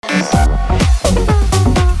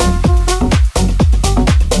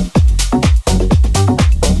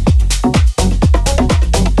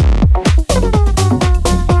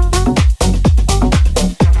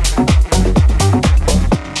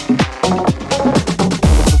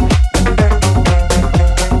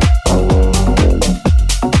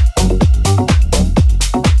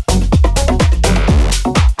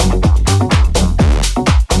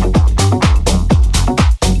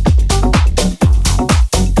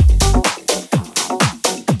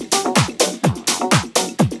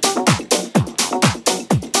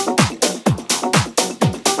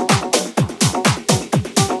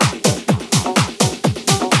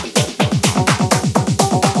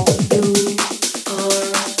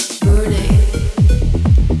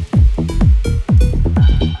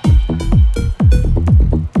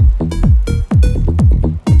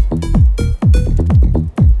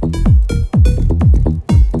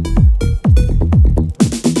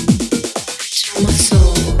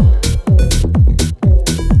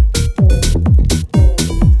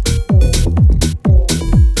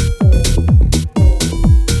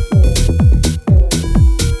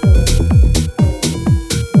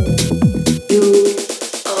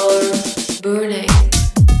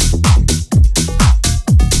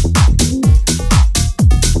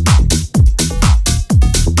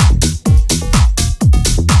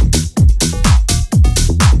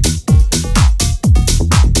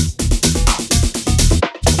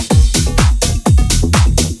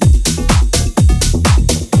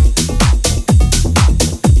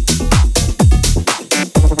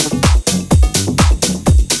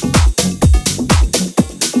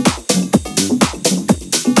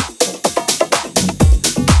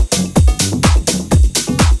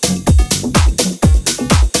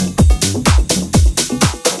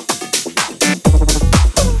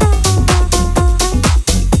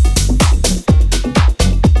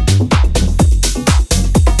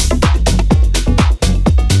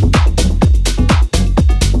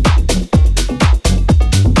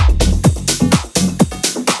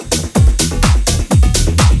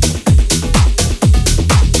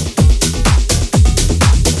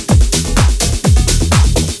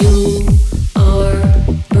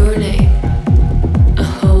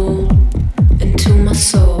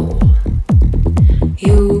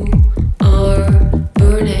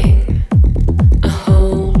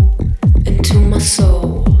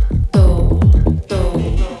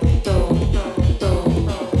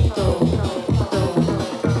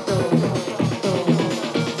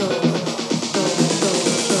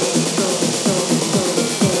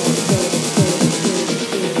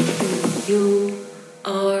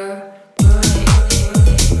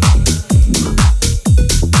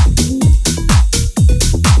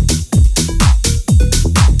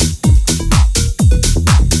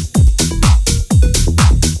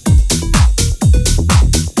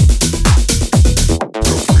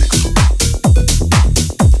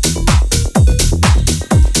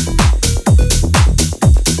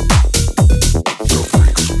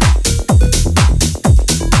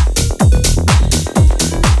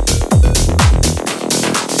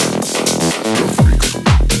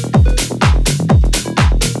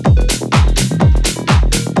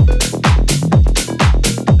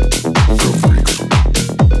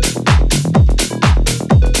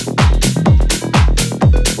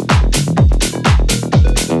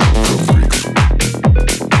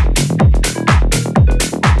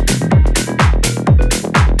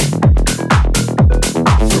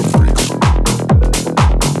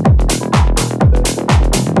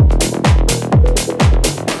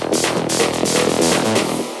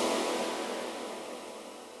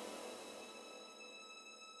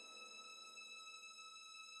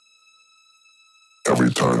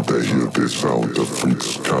this sound, the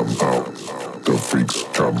freaks come out. The freaks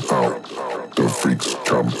come out. The freaks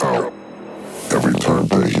come out. Every time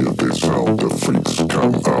they hear this sound, the freaks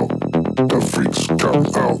come out. The freaks come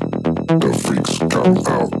out. The freaks come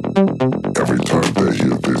out. Every time they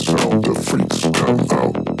hear this sound, the freaks come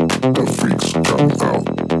out. The freaks come out.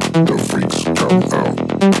 The freaks come out.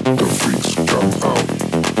 The freaks come out.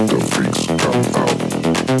 The freaks come out.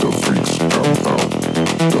 The freaks come out.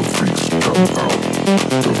 The freaks come out.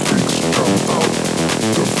 The freaks come out.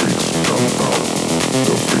 The freaks come out.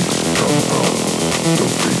 The freaks come out. The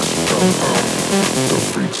freaks come out. The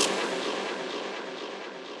freaks.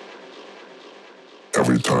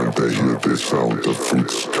 Every time they hear this sound, the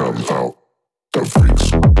freaks come out. The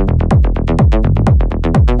freaks.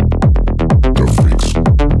 The freaks.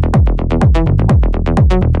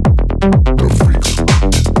 The freaks.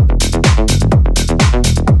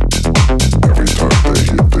 Every time they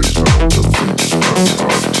hear this sound, the freaks come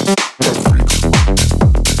out. The freaks.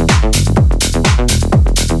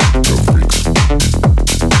 The freaks.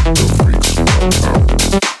 The freaks come out.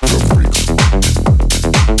 The freaks.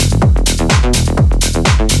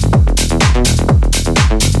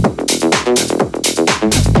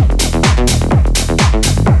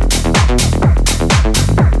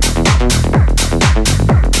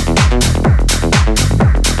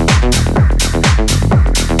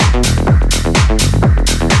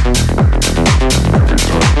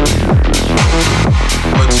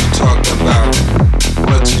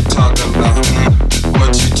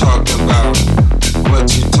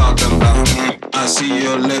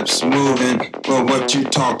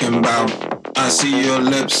 Talking about. I see your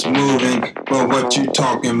lips moving, but what you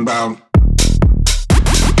talking about?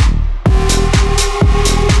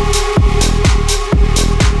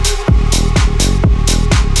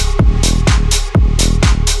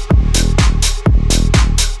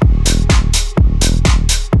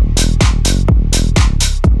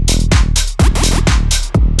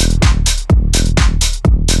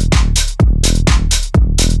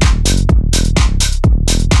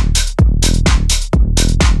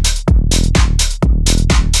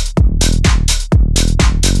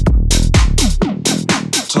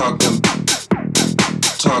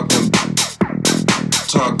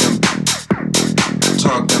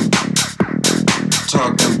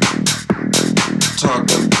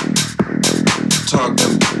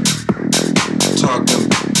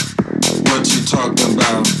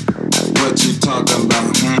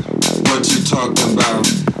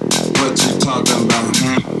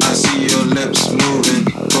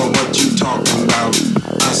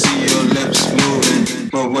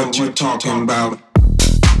 Talking about.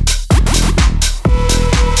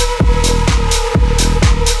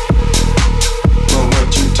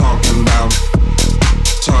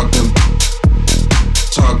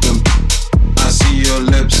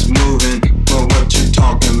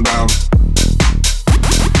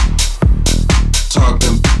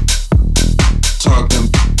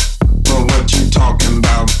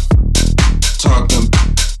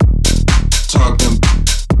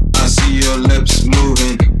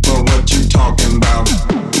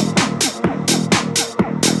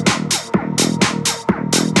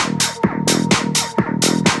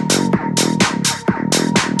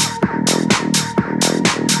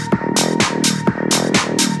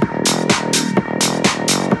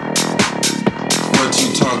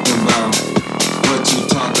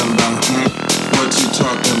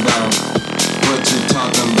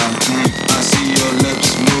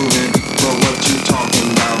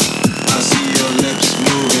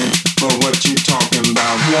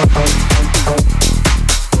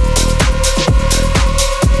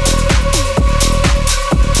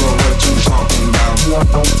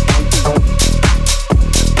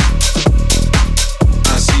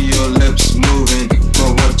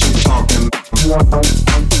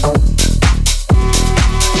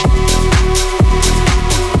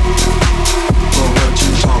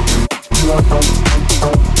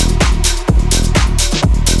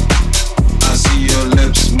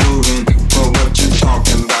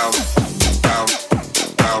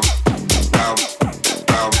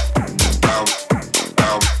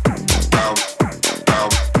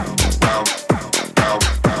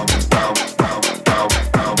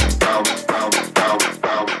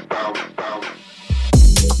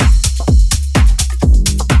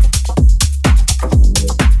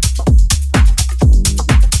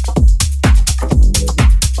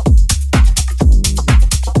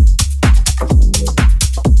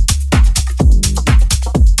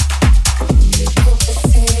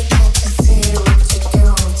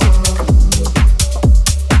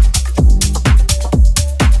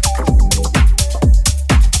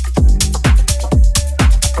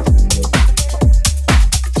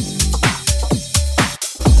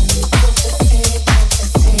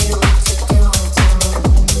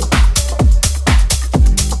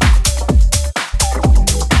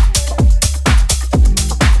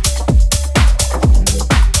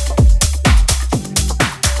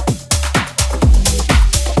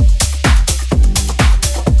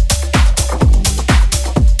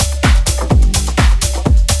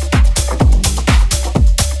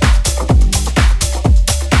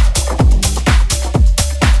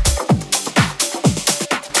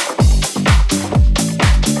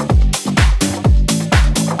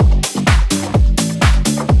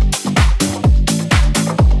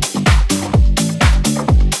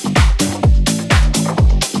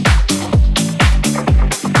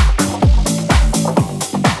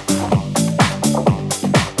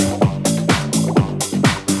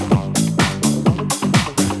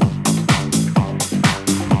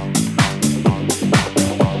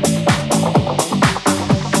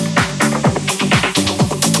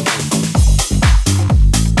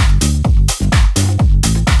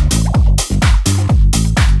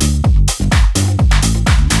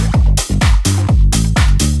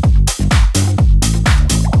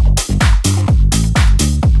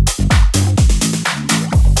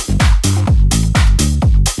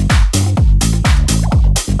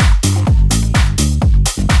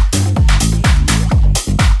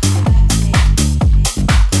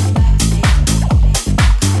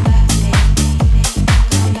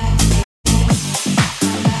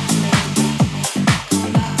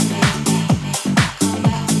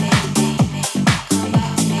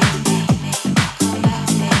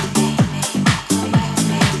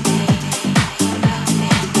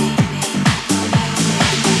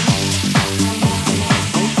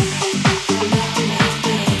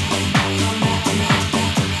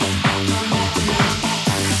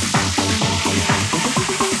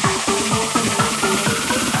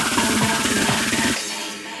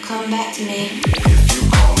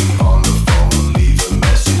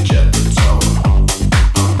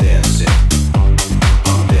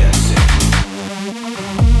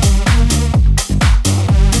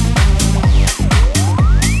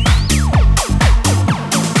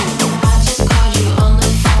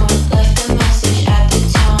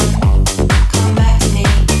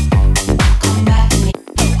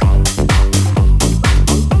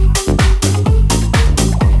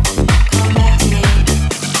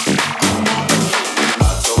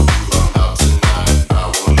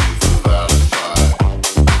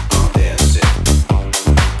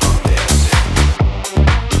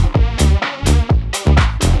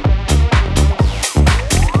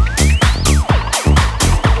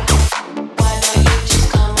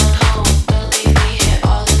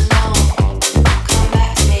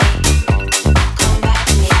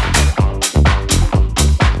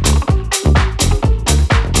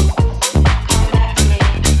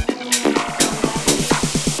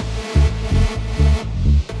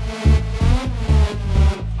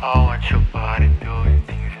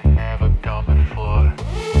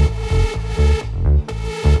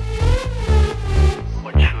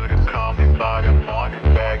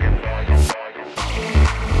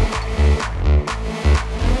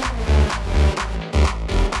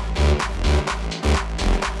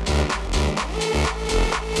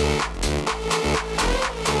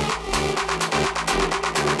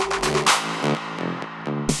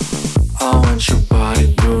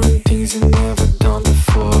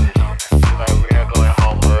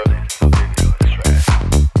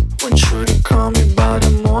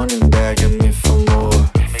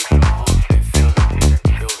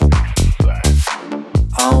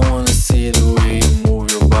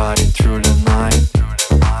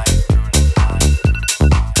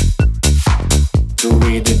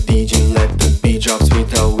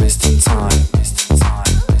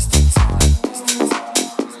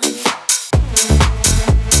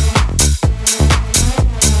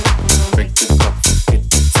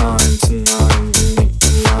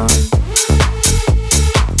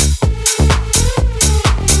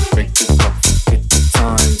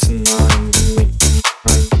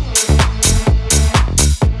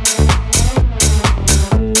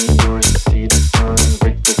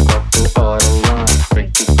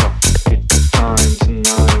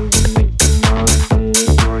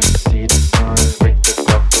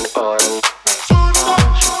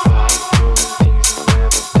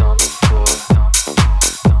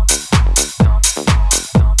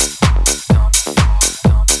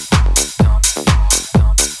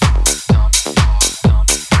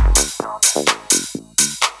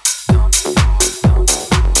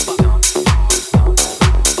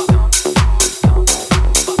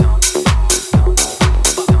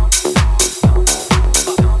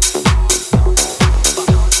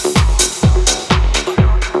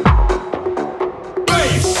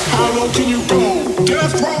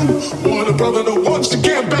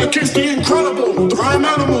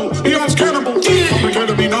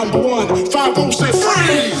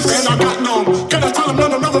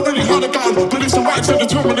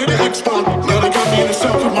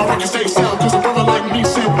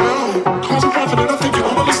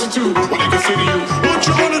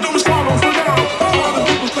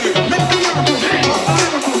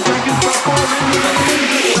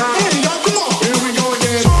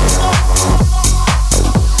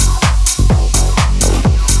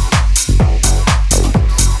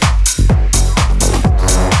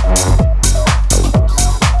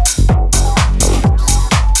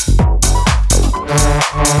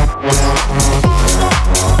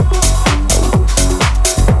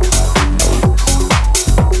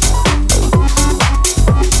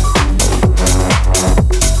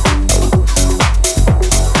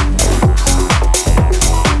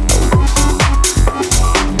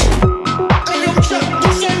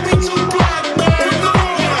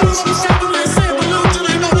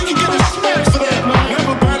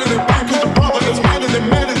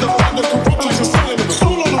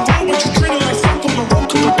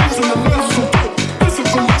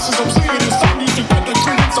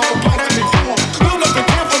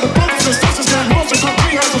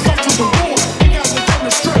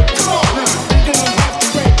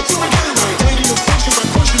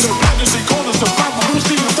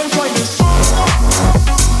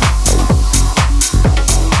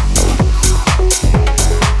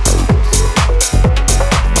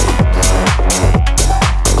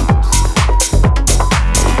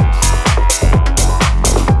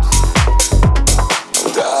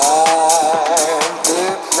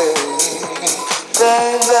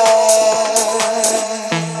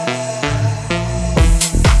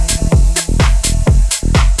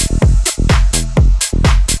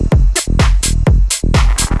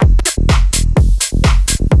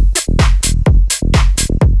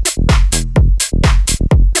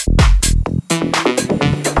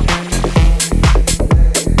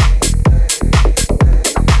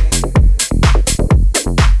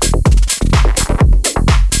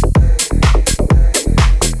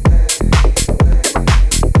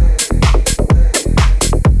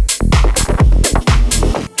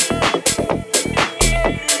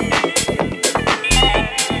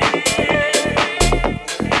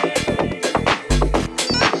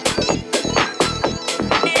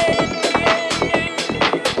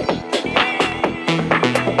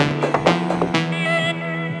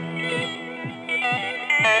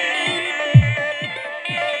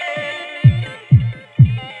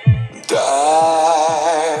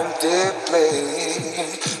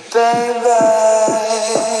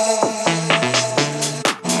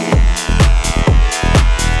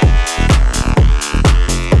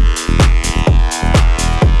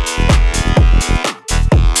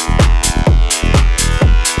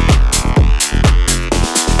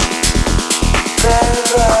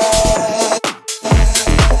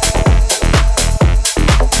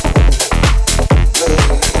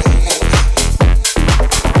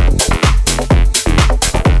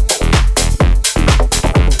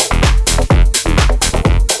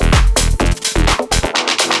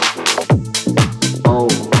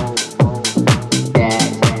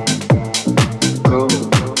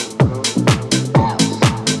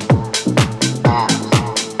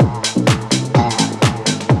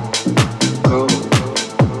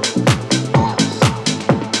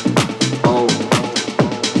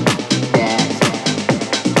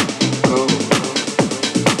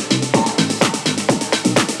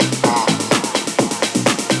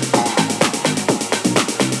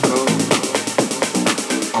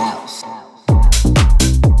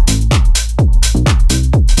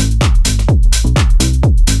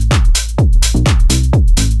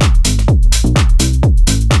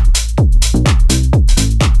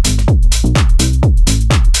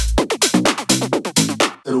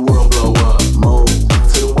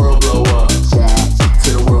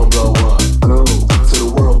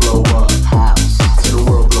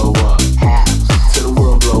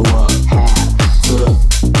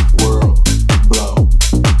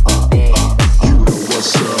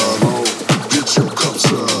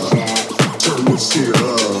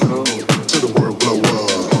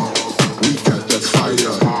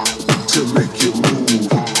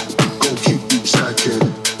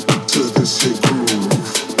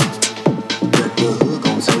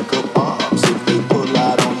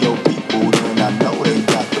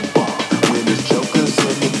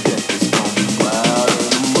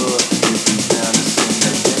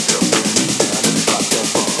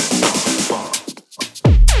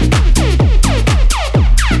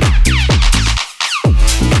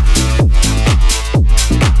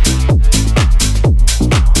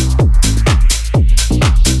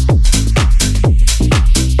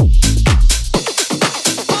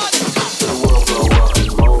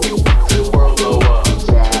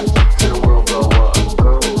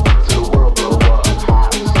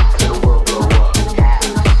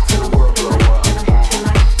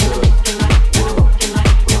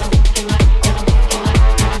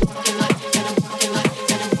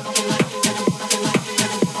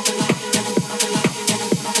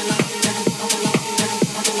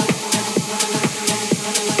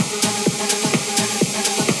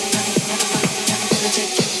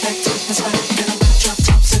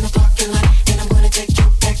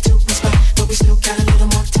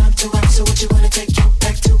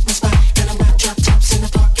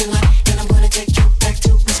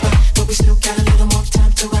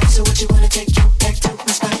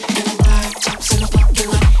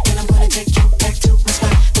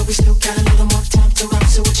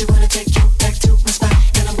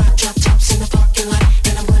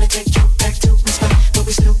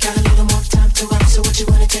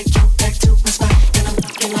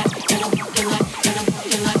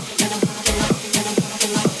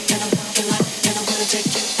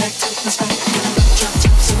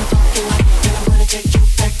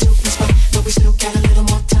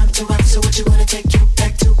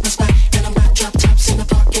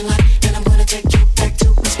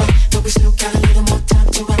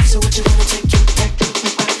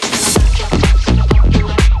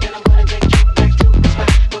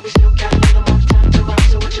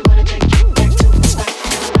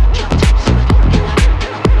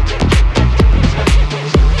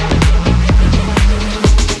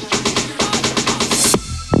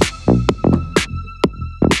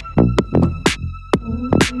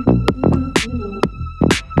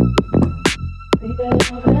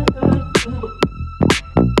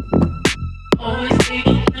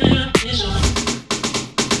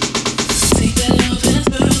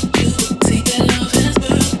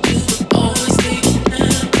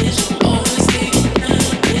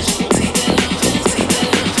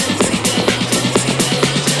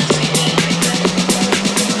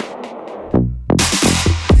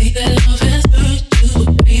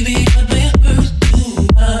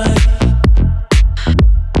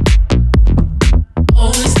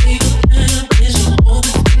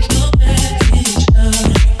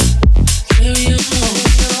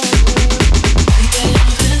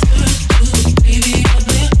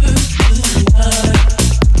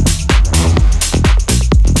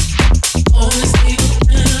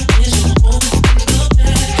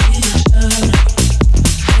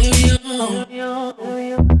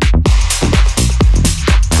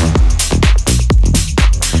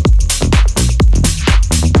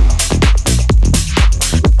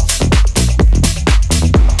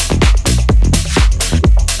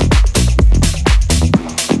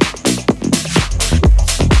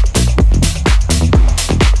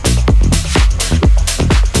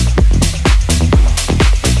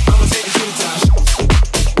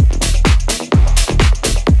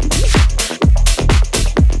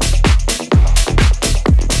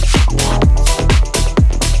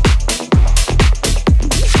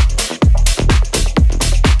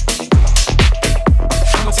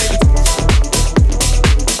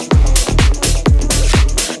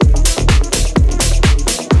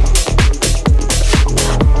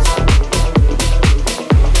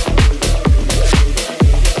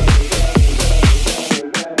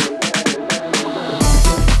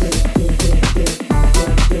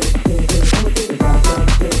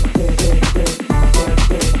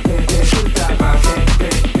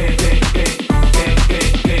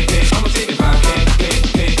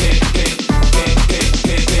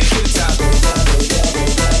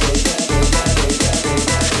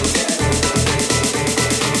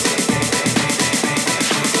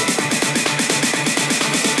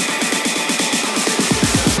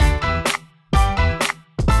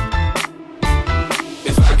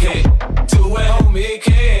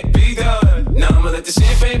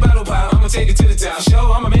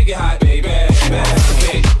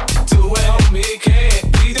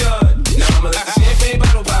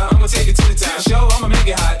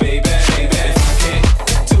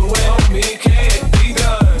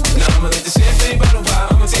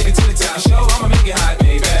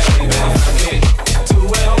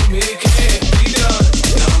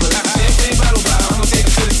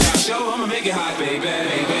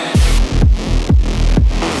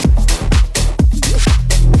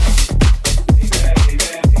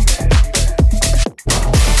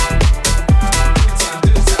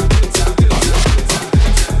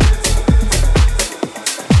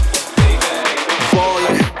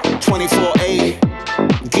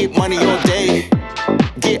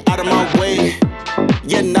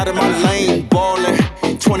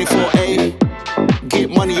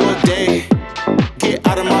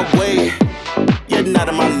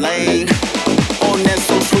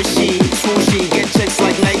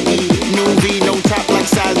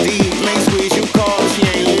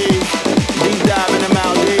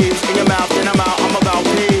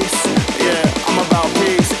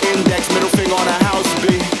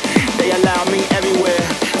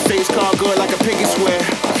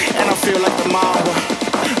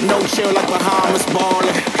 chill like Bahamas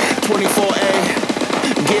ballin'. 24A,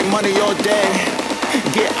 Get money all day.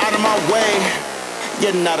 Get out of my way.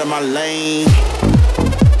 Getting out of my lane.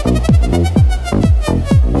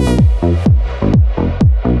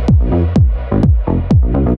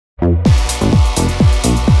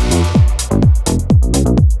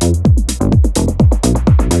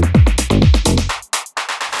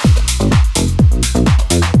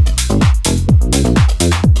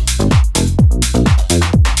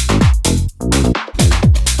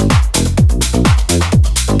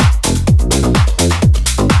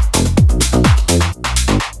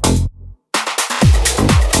 Treat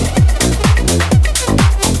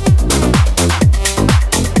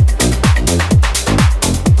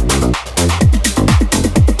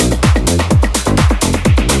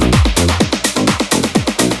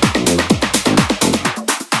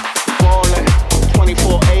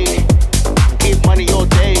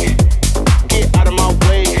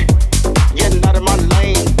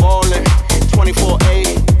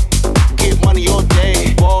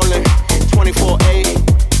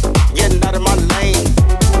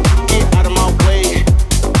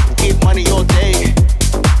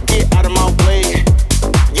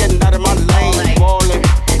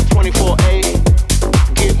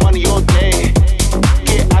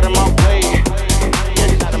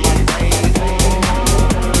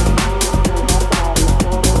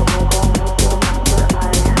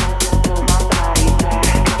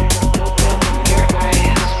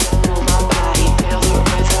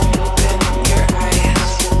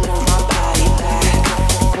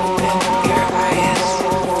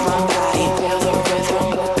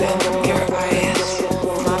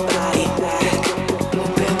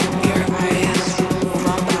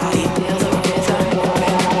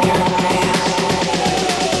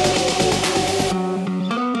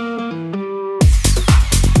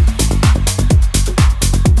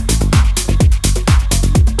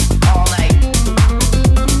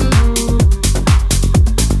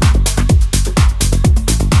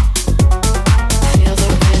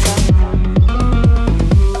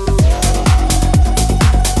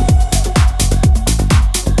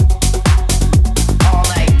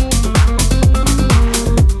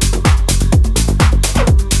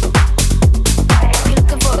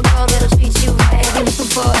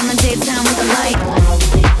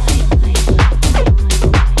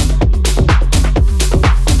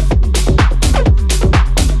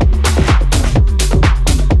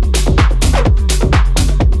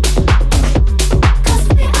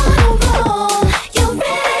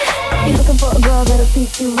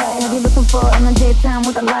right. Have you looking for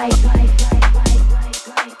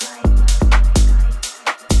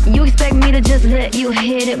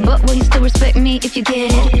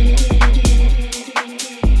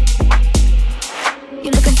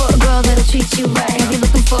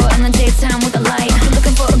in the daytime with a light? You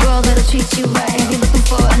looking for a girl that'll treat you right. Have you looking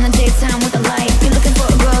for in the daytime with a light? You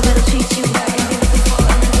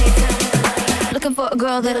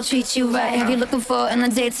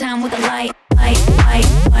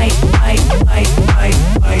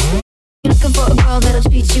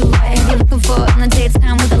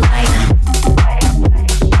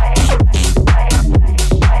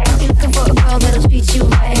looking for a girl that'll treat you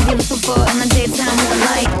right. Have you looking for in the daytime with a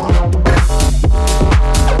light?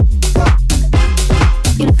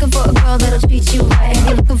 You looking for a girl that'll treat you right. Have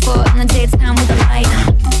you looking for in the daytime with a light?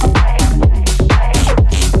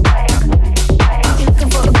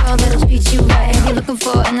 Looking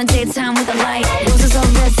for in the daytime with a light. Roses are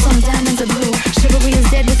red, some diamonds are blue. Chivalry is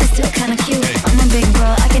dead, but it's still kinda cute. I'm a big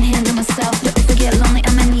girl, I can handle myself. But if I get lonely,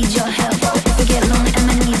 I'ma need your help. If I get lonely,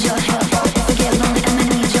 I'ma need your help. If I get lonely, I'ma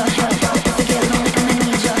need your help. If I get lonely, I'ma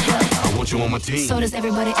need your help. I want you on my team. So does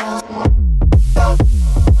everybody else.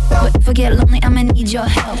 But if I get lonely, I'ma need your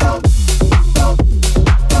help. So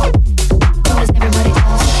does everybody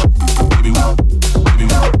else.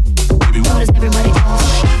 So does everybody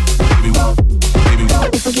else.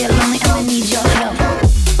 If I get lonely, I'ma need your help.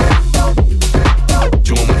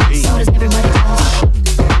 So does everybody else.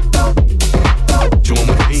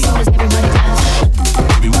 So does everybody else.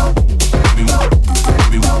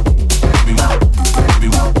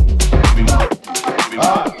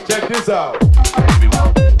 Check this out.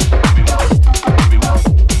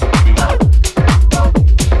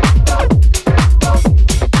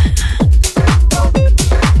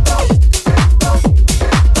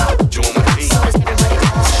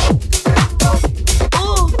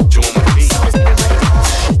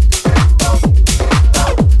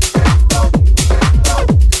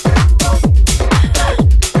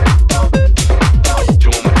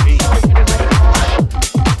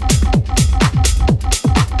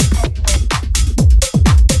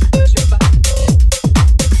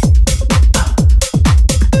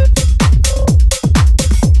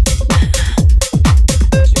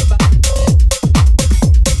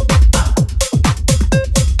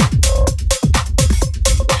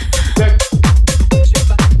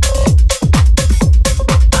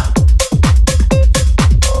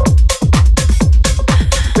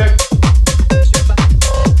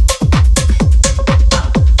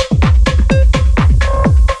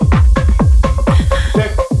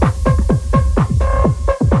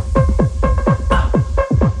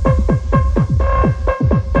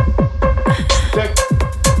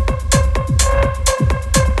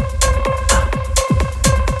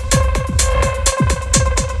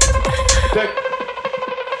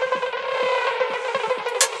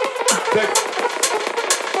 It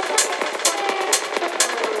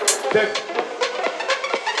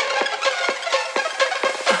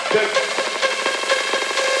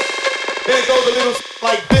goes a little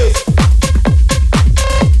like this.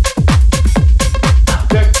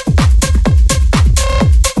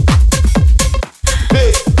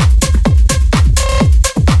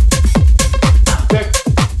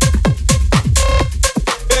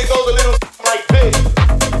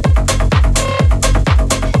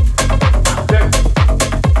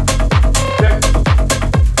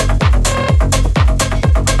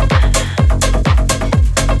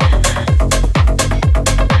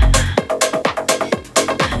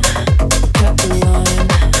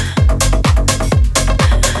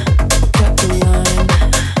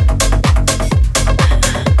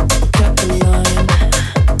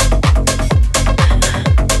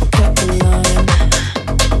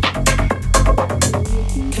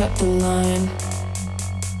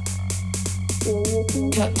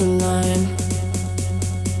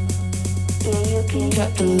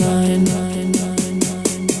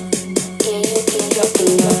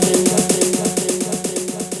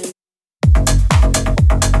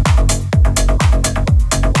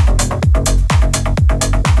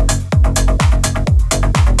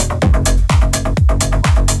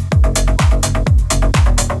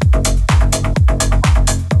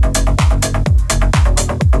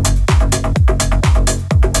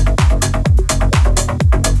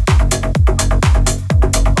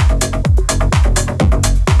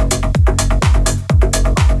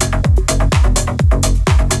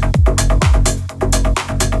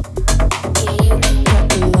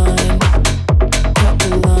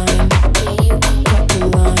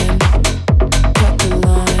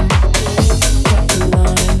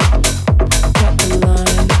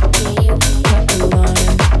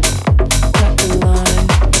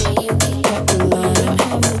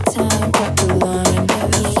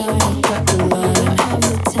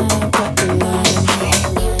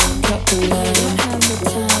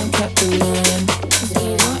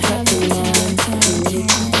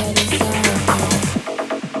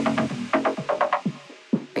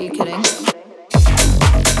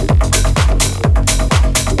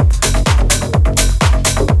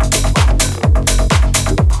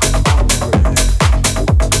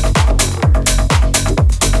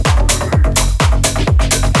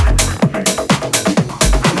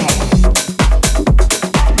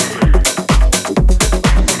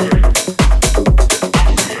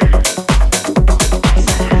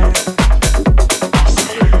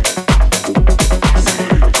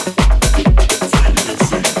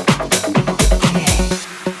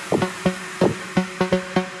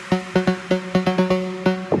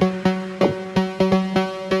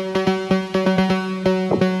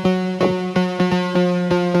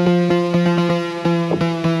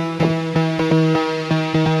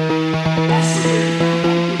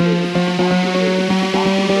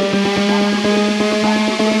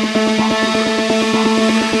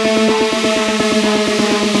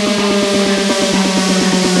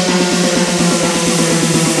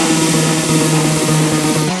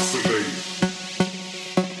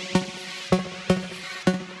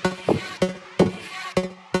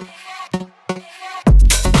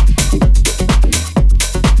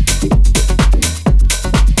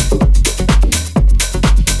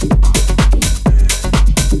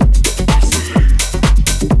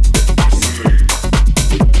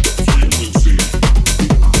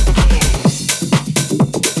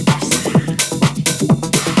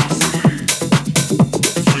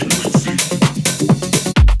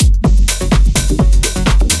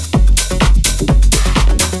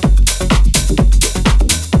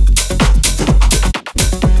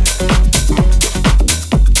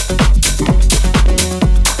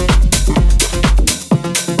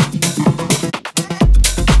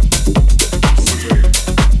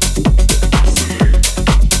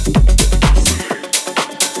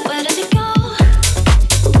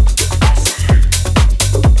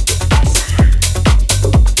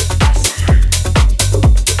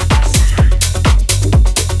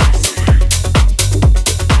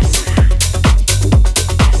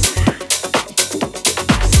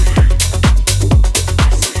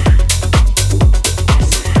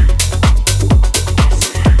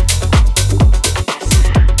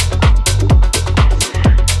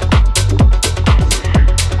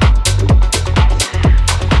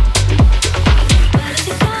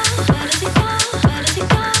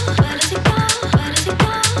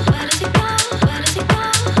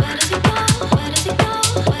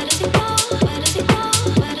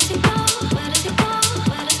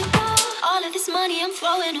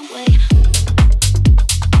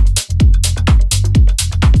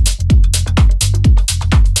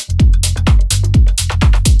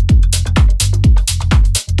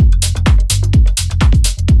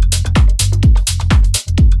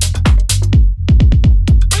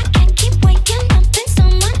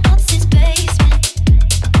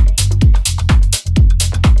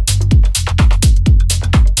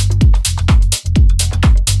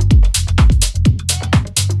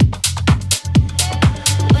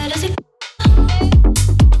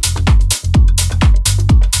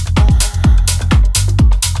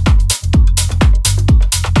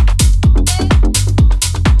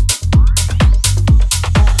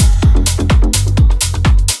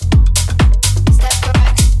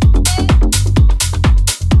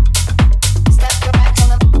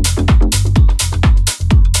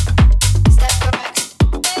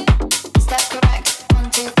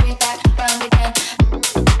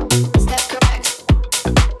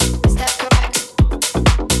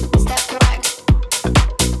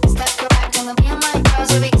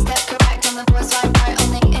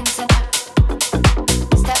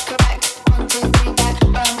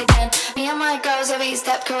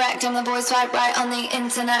 boys swipe right on the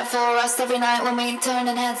internet for us every night when we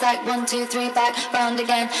turning heads like 1, 2, 3 back round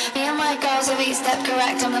again. Me and my girls have each step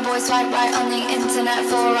correct and the boys swipe right on the internet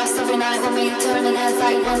for us every night when we turning heads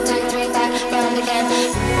like 1, 2, 3 back round again.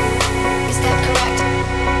 You step correct.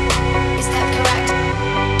 You step correct.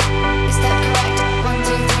 You step correct. 1,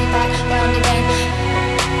 2, 3 back round again.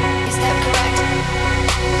 You step correct.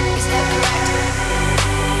 You step correct.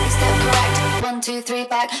 You step correct. 1, 2,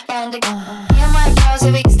 3 back round again. Me and my girls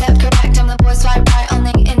have each step correct and the boys swipe right on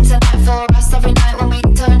the internet for us every night when we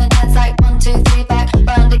turning heads like 1, 2, 3 back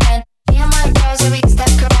round again. Me and my girls have each step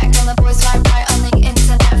correct and the boys swipe right on the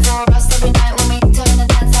internet for us every night when we turning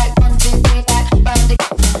heads like 1, 2, 3 back round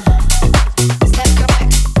again. Step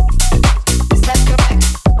correct. Step correct.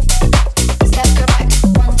 Step correct.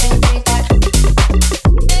 1, 2, 3 back.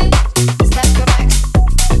 Step correct.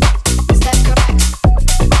 Step correct.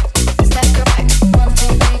 Step correct. 1, 2,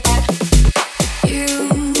 3 back. You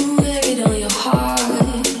wear it on your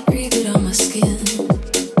heart, breathe it on my skin.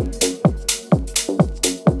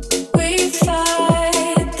 We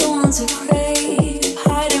fight the ones who crave,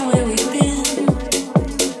 hiding where we've been.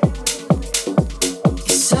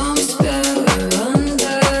 Your song spell, we're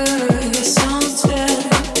under. Your song spell.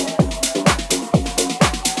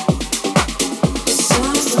 Your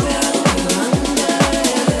song spell, we're under.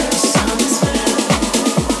 Your song spell.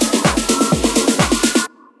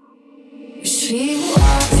 We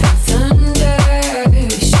sleepwalk through thunder. We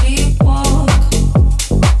sleepwalk.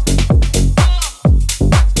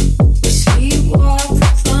 We sleepwalk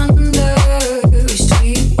through thunder. We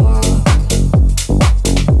sleepwalk.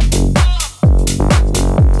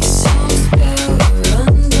 Your song spell, we're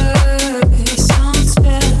under. Your song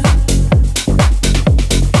spell.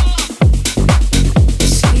 We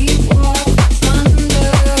sleepwalk through thunder.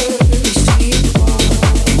 We sleepwalk.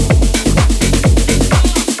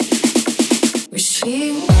 We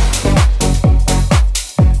sleepwalk.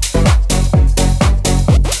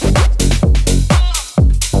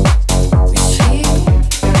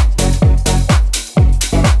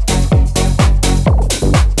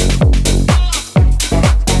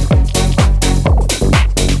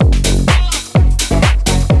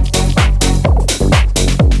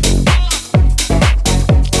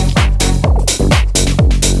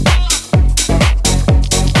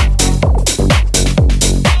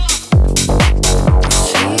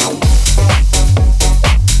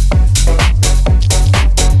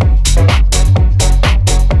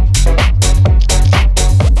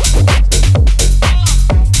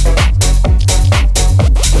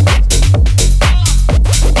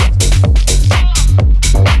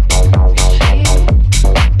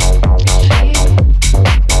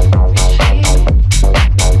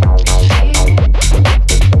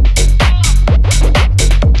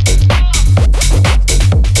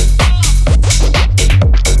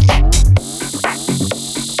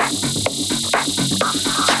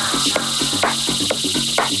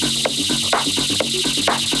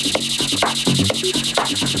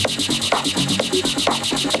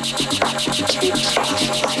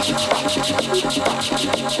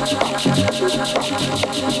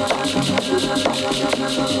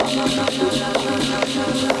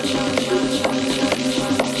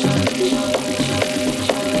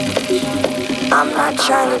 I'm not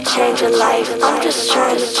trying to change your life, I'm just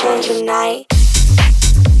trying to change your night.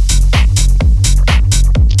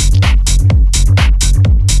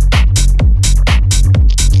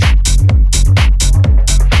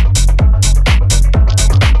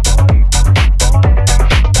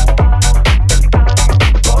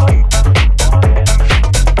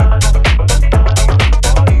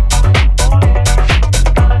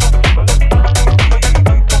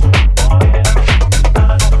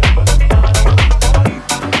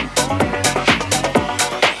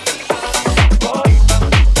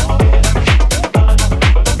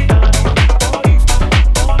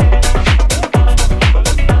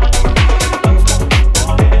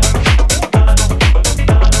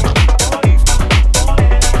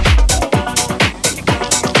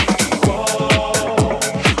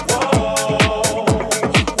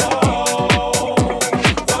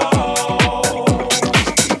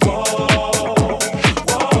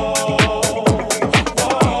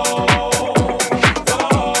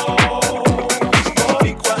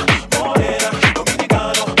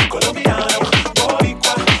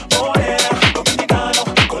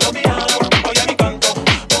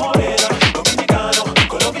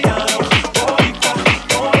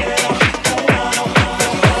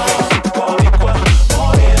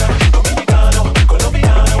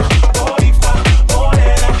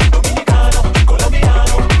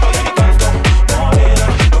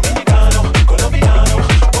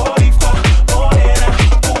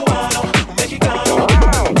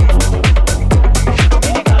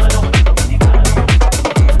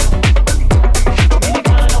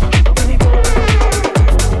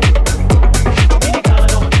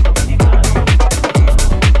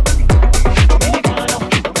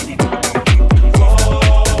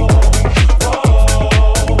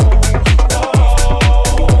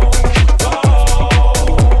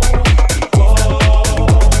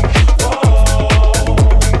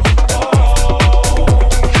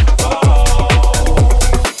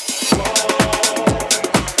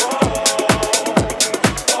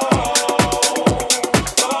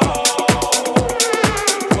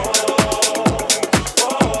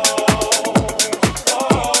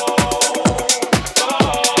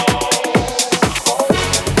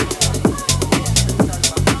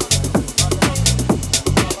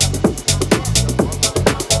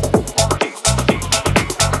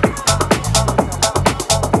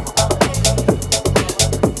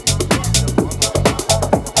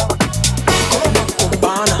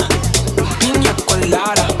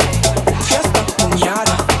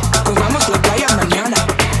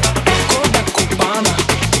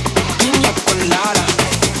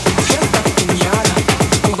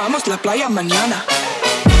 playa mañana.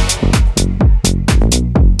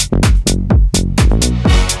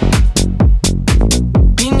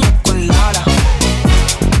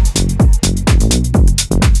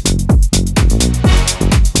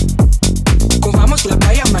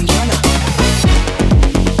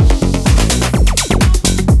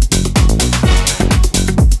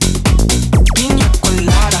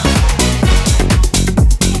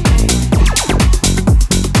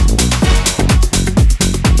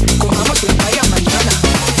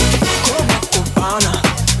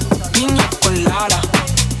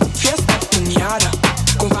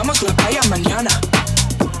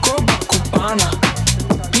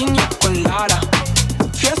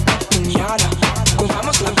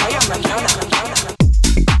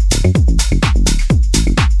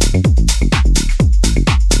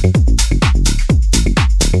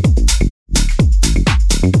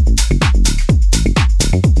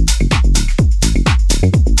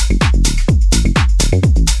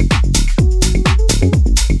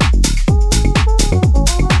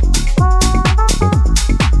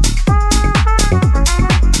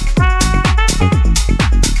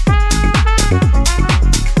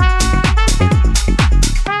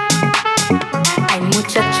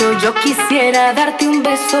 Yo quisiera darte un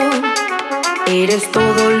beso. Eres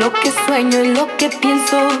todo lo que sueño y lo que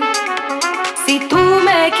pienso. Si tú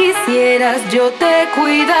me quisieras, yo te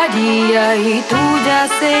cuidaría y tuya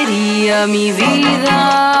sería mi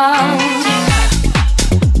vida.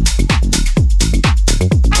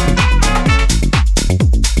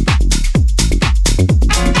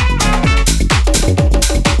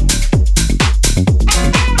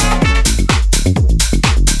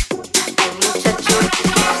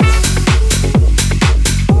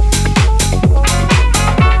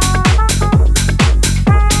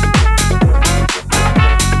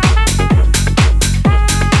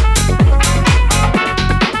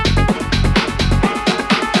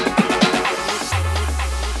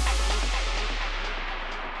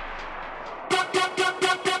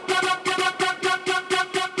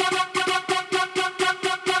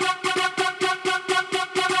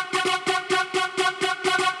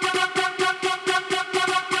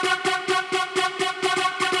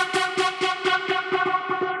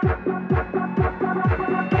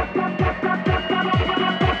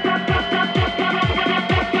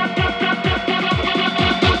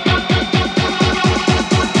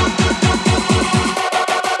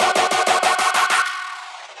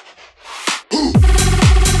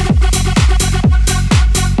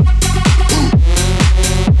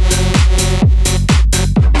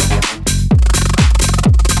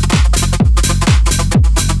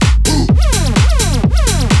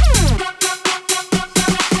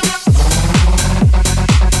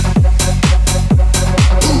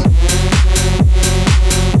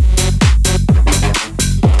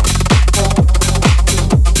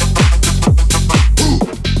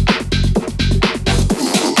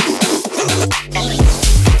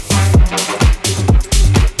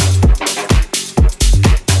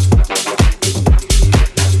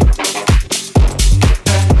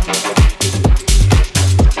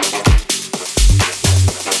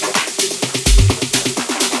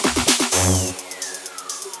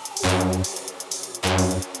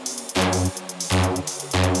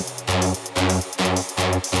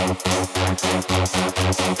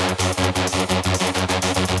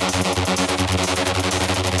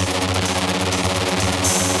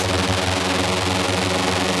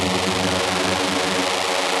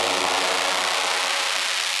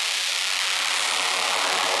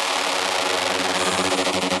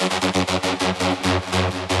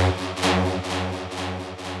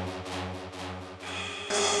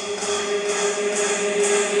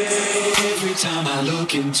 Every time I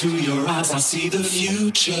look into your eyes, I see the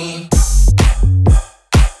future.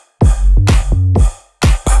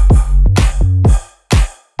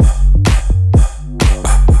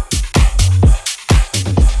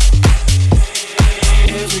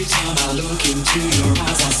 Every time I look into your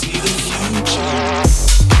eyes, I see the future.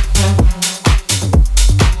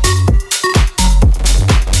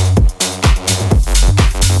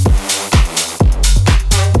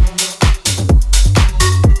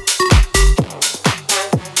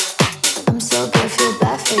 I'm so good, feel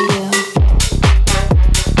bad for you.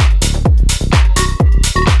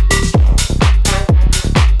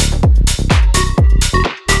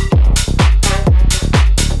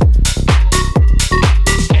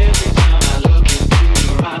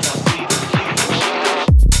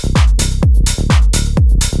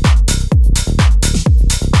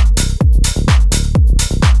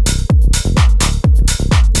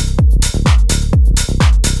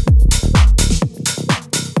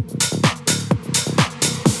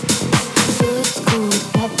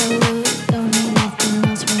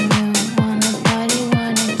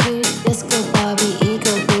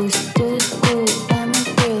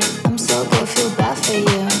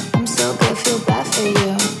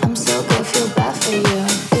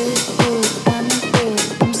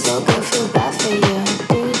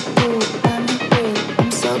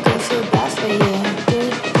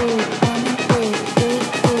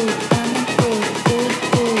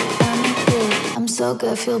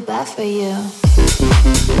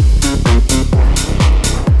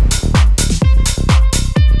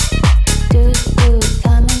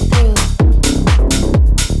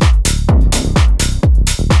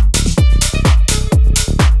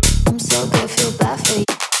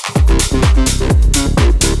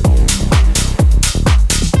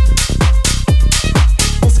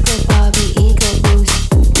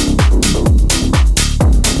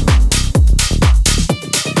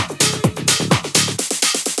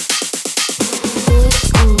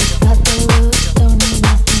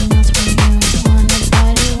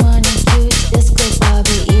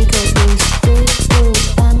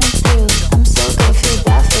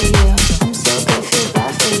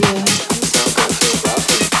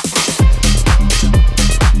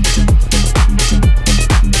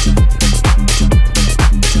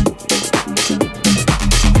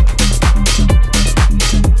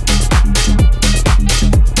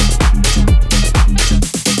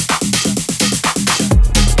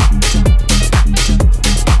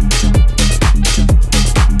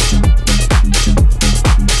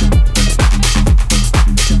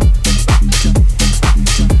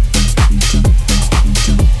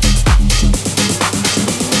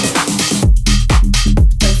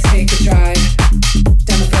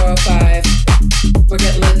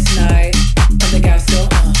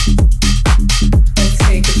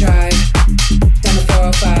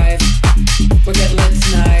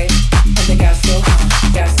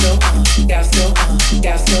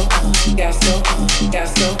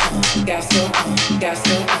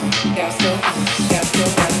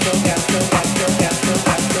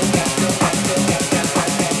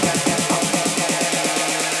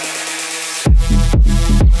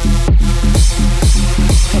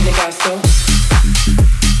 From the gospel.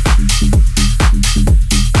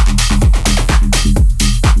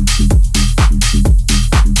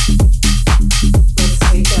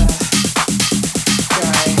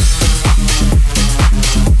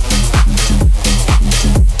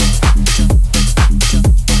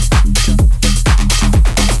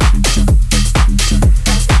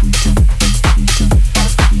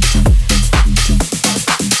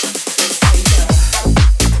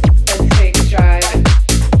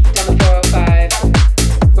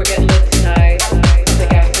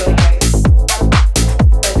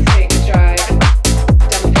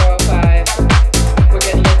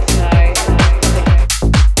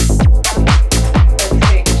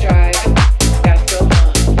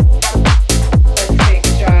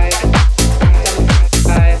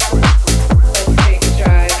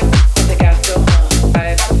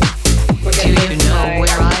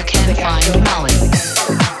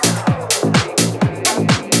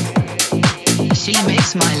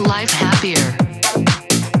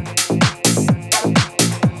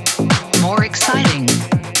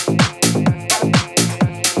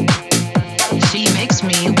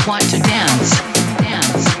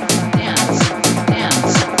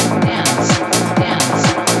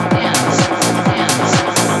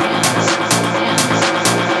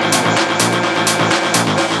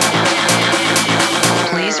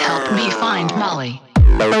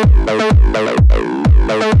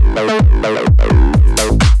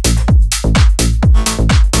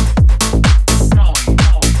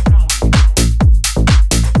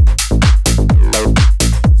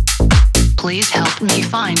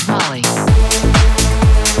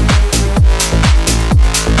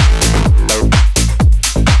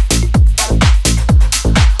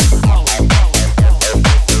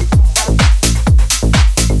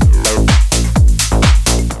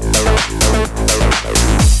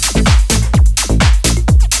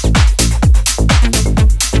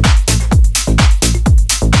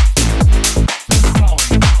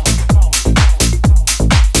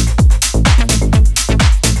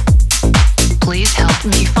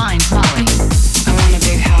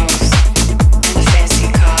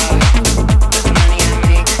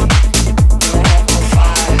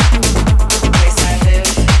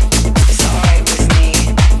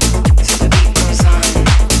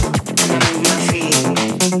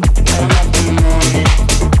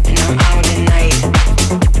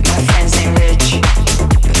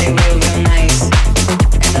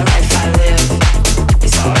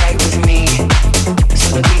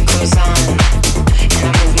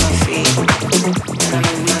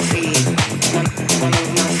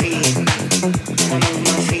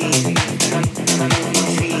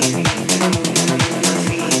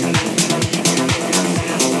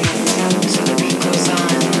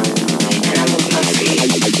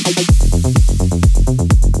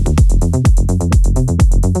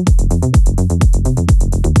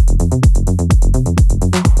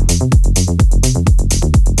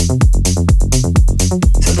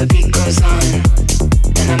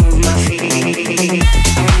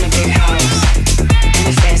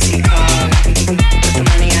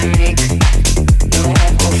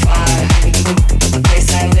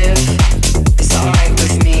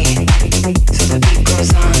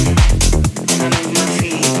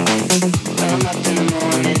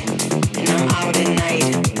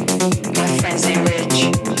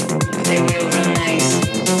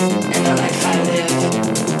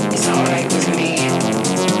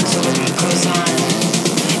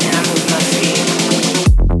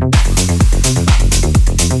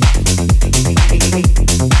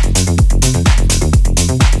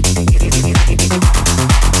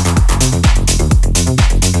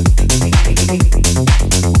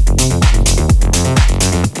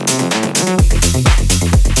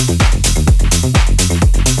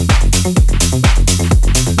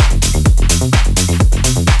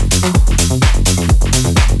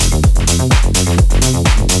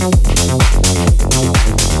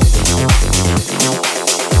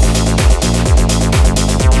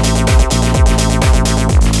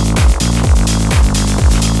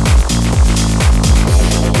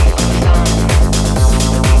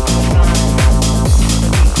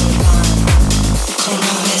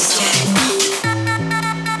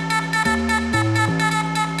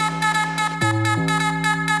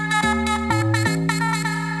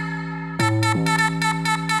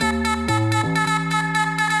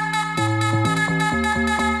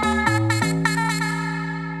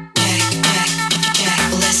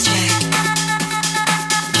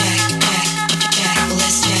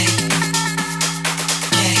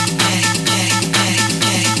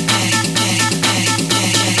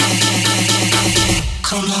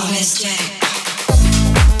 Let's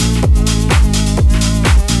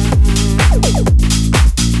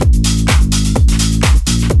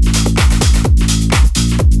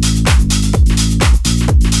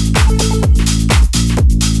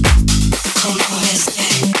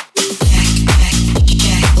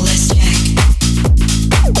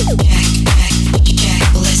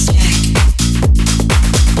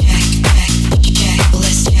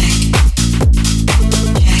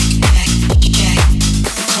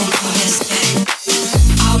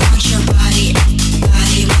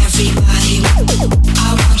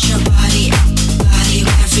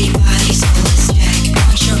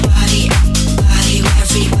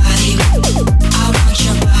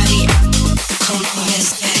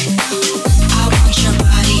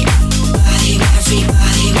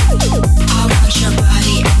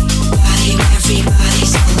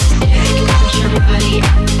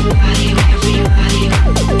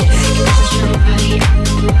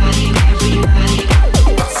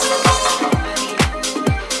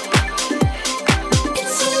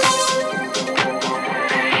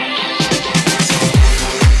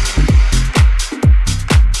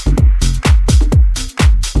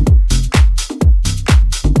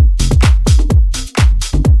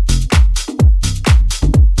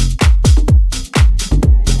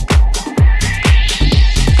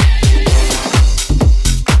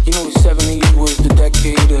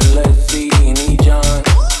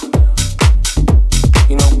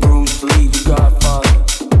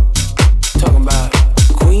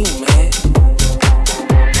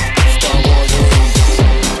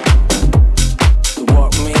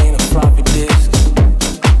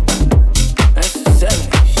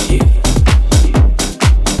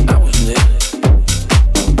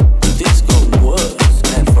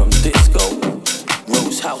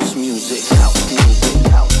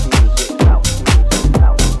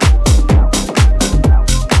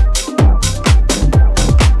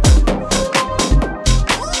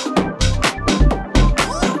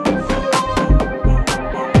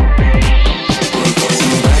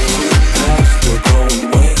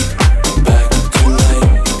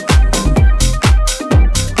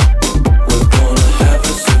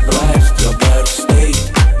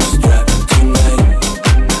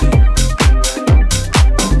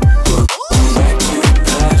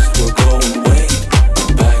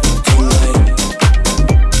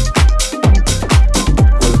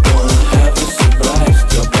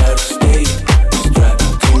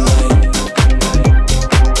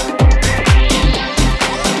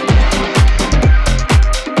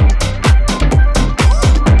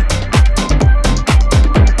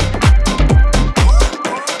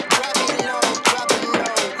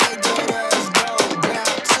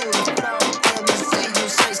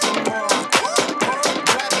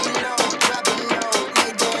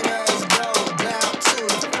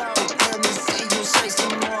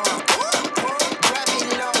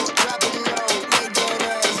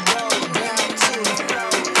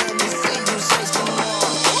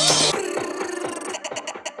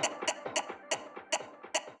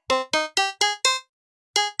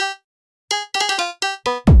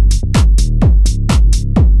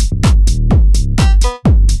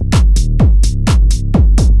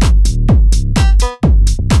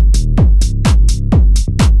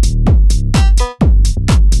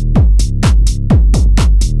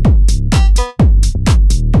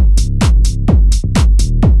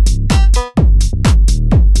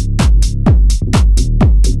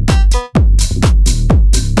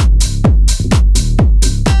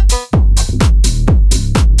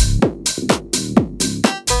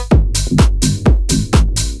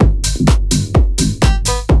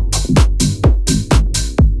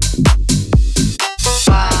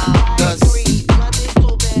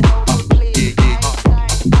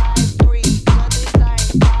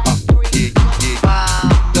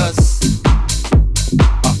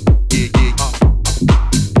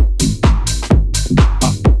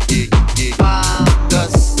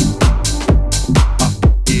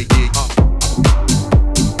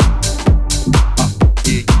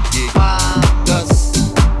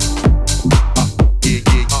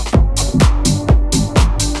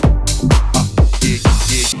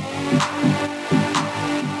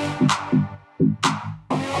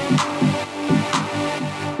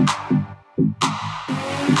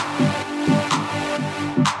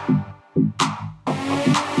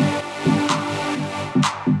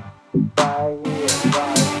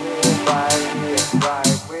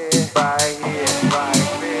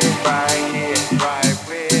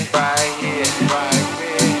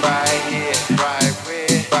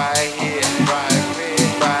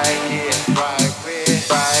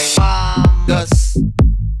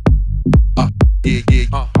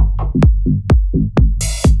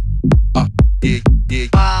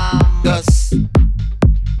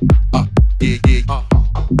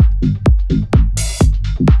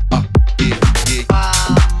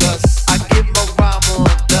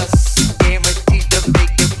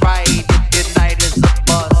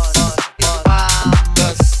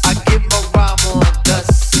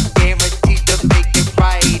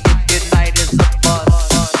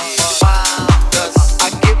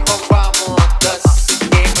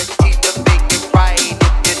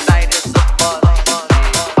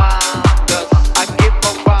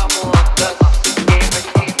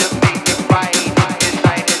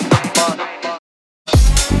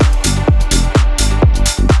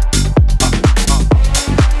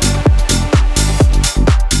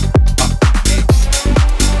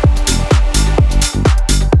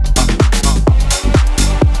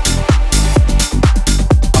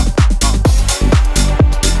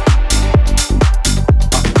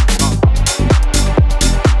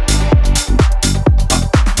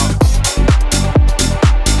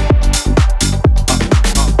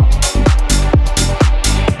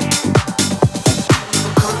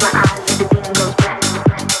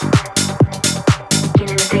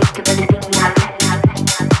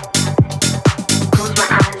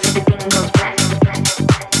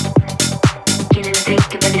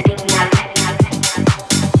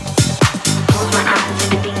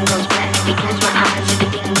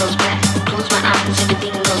Goes back.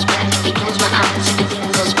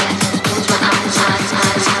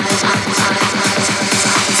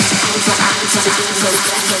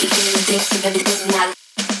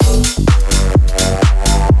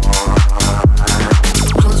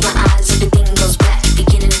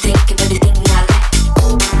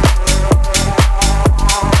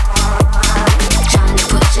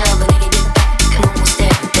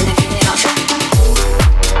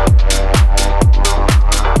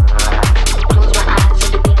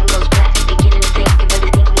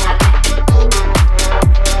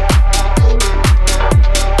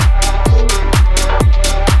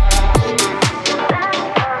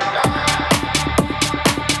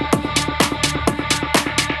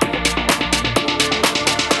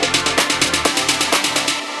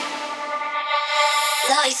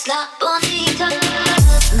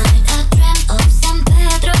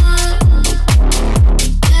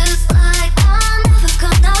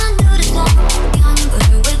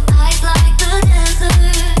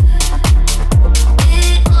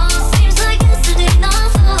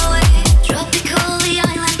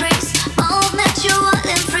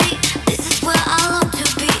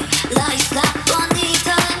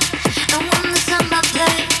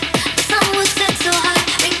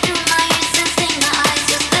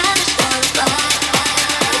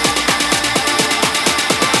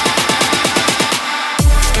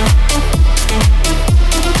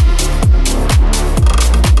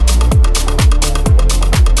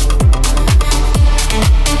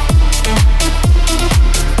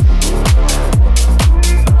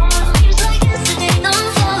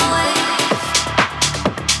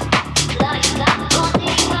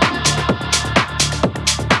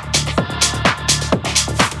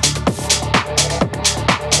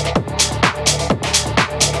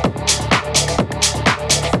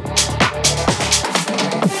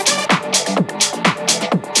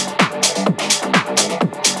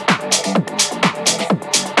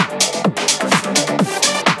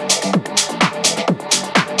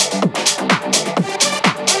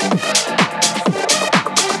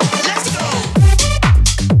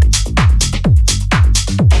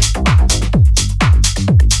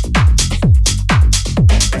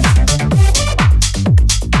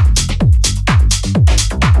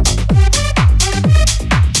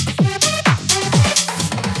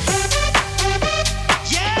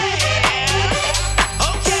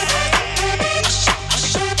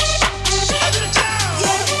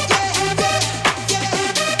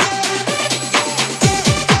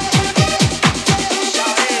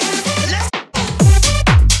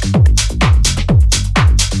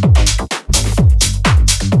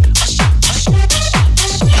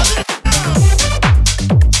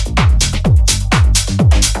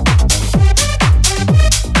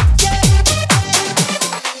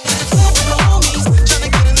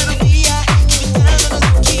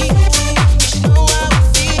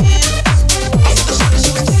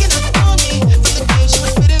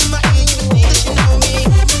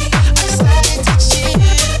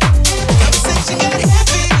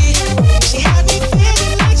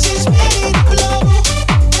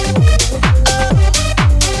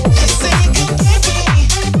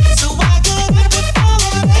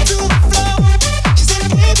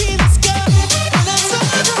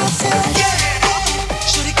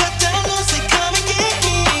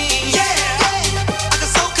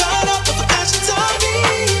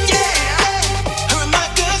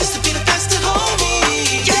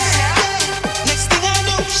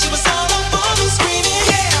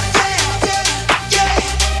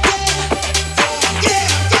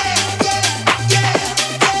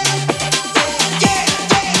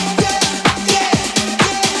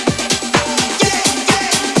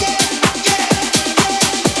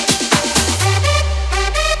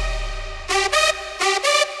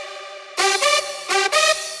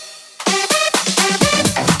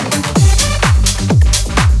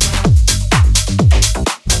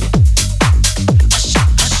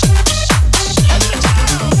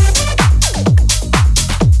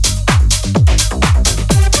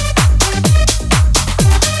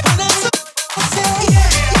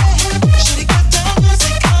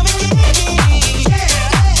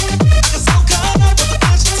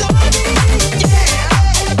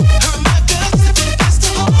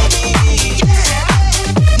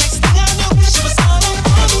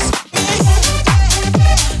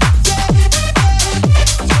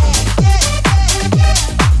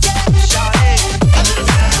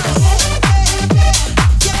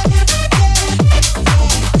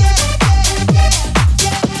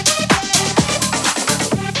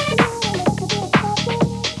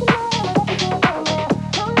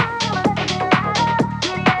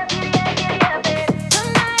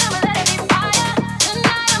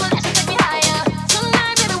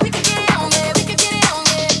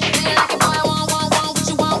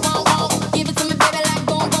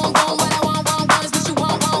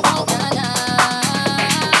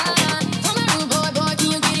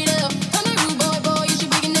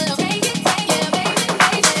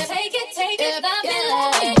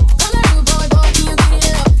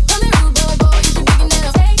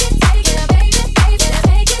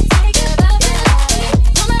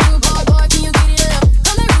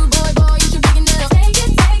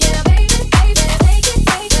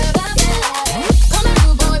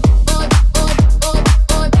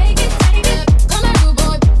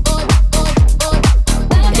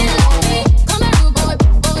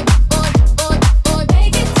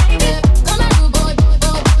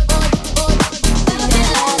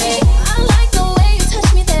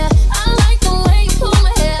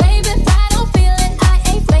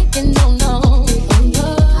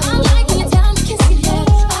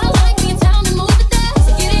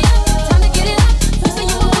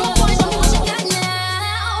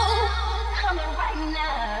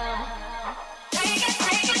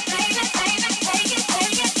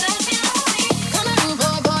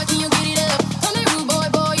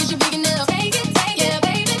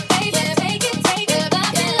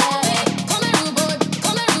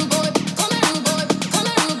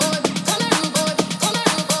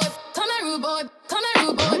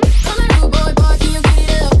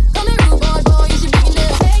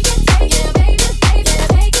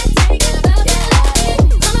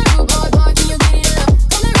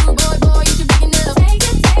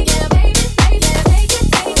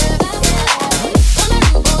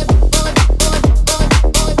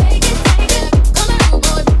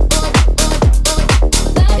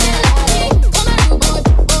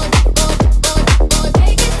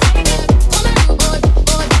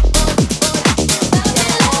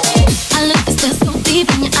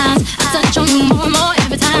 in your eyes. I touch on you more and more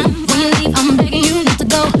every time. When you leave, I'm begging you not to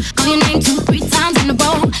go. Call your name 2, 3 times in a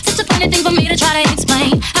row. Such a funny thing for me to try to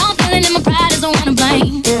explain. How I'm feeling and my pride is the one to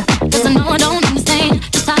blame. Cause I know I don't understand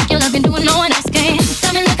just how your love can do it, no one else can.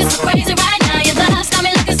 Got me looking so crazy right now. Your love got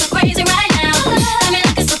me looking so crazy right now. Got me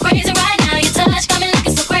looking so crazy right now. Your touch got me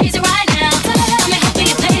looking so crazy right now. Got me hoping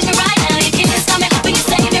you page me right now. Your kiss got me hoping you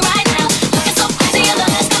save me right now. Looking so crazy, your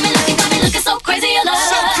love got me looking so crazy, your love.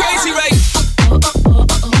 So crazy right.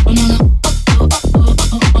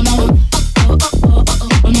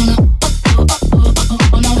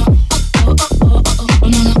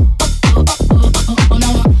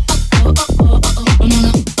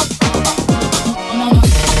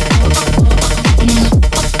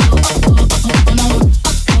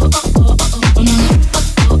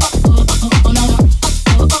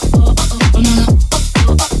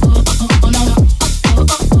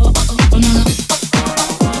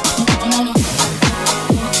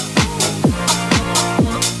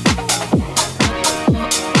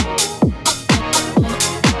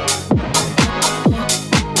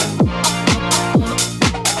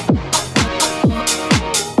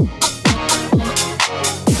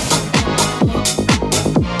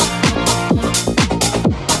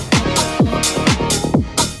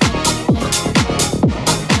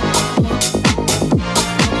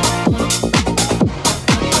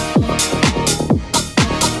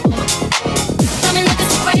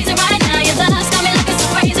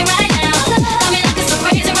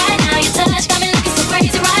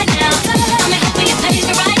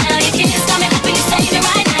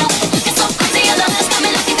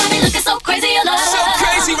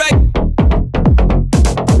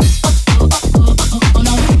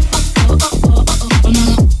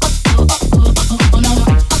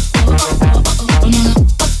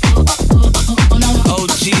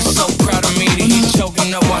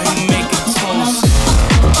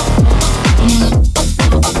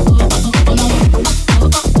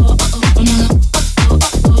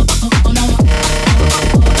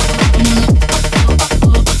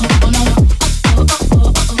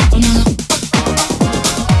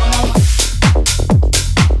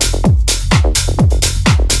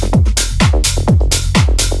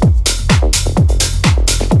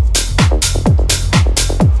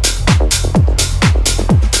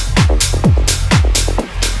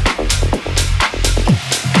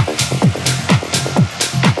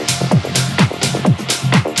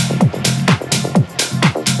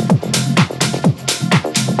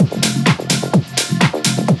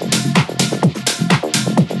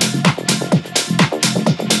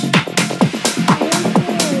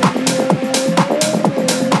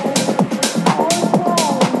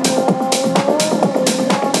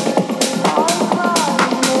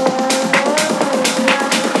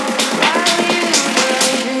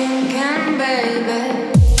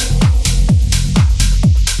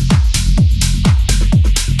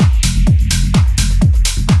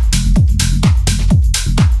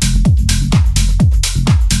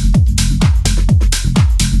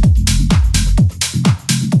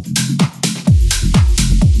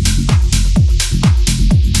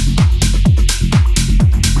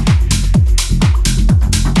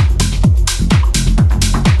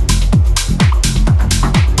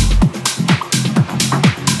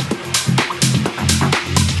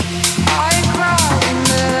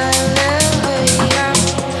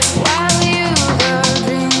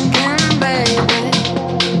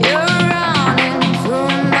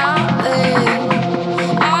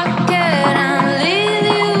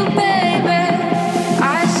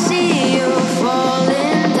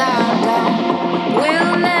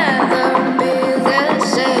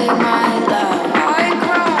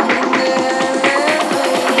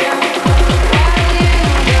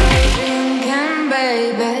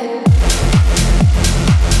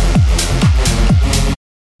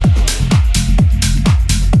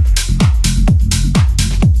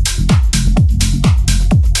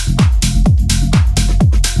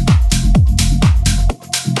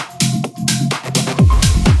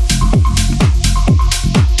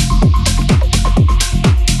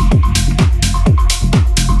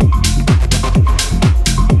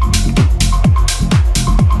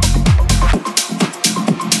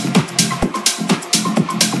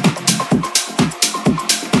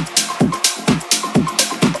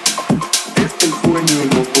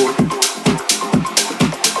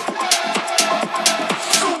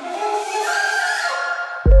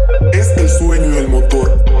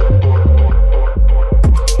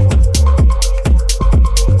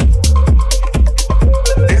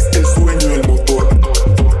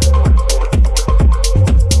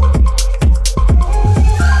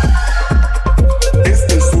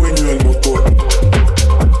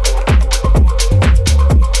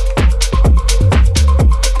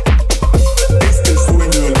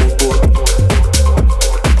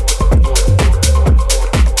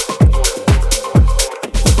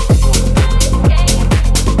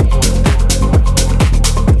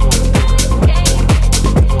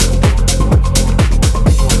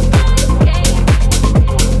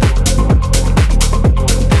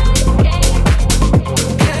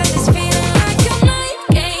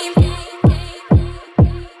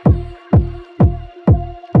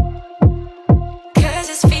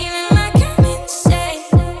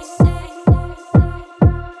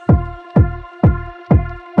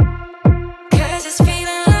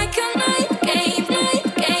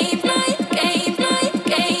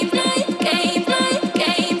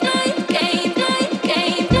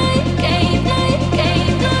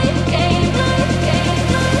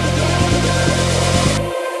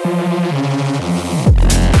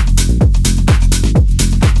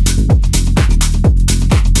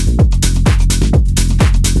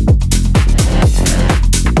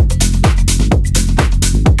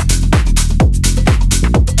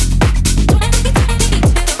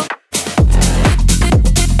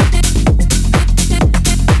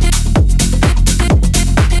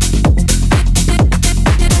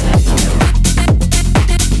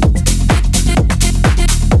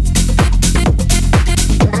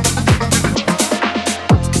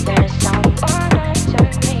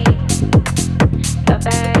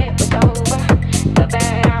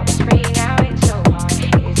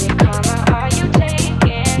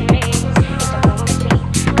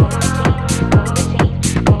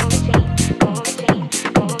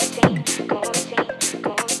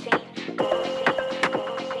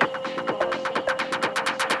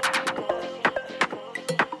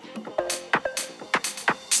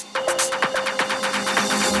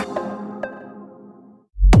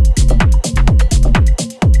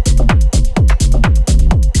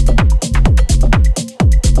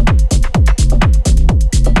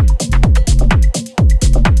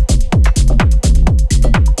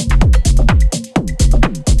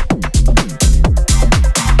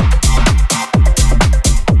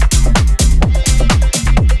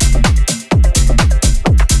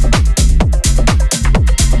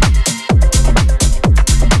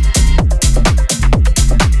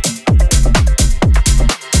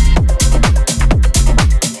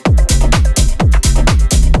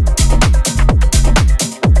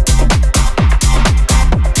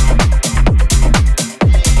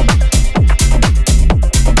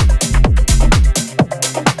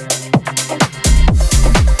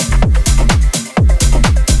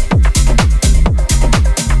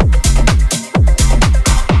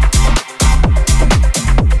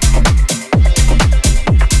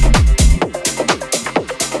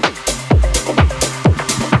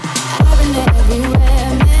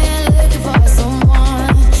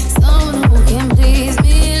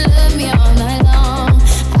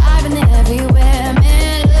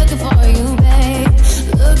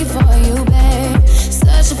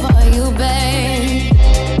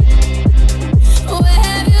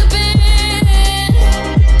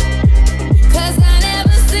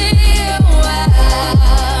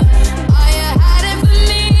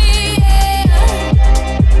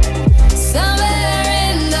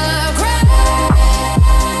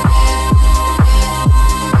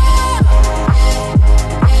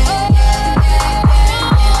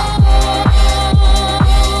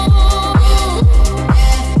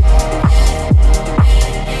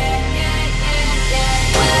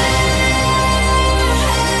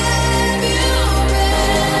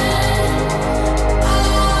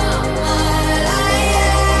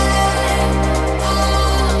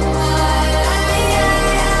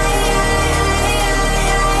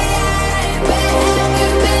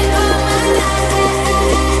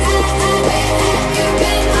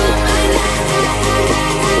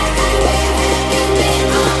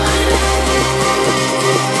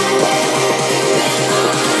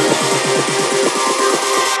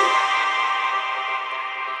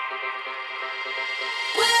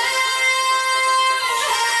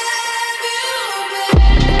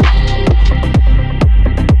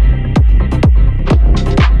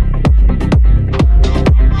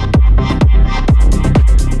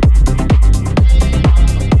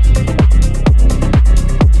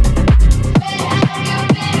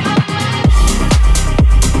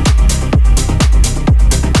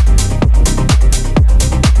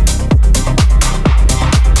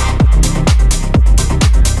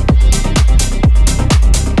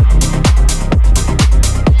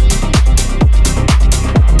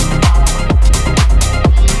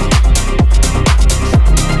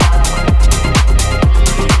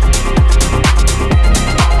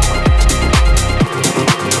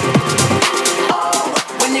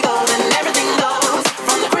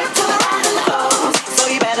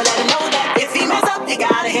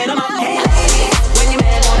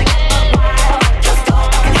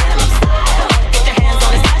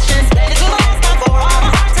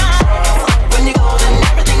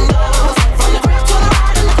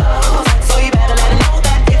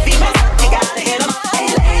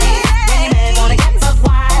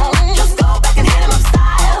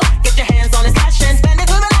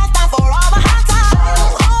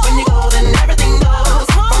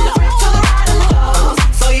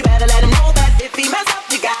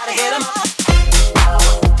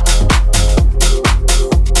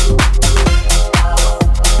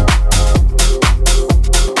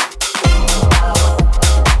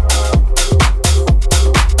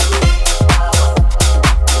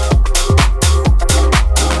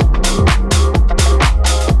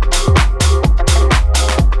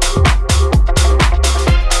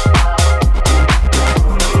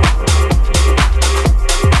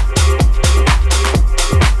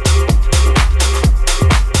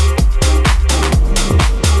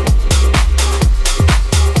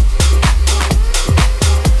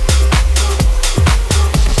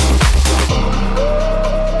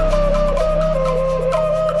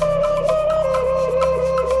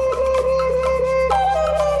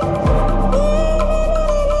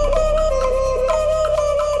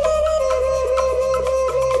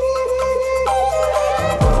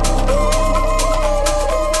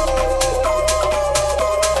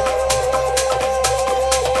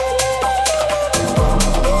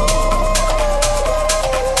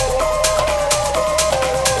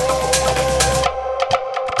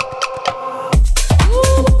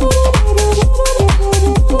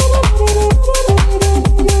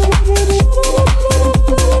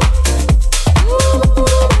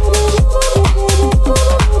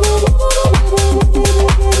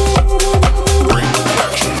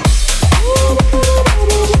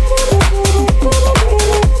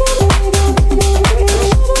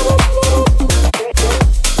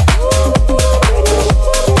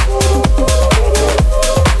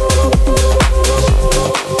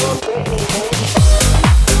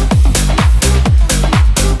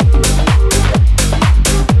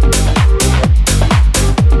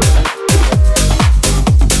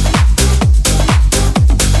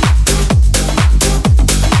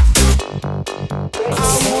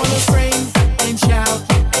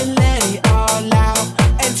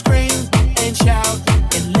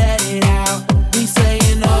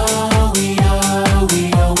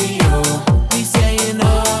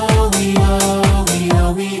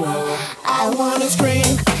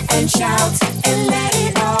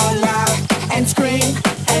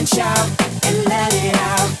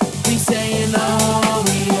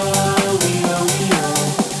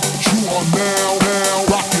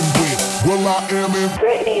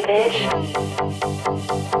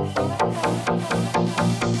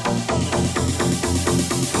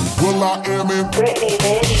 Miami. Britney,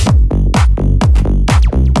 bitch.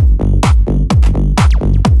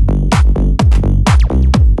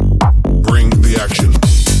 Bring the action.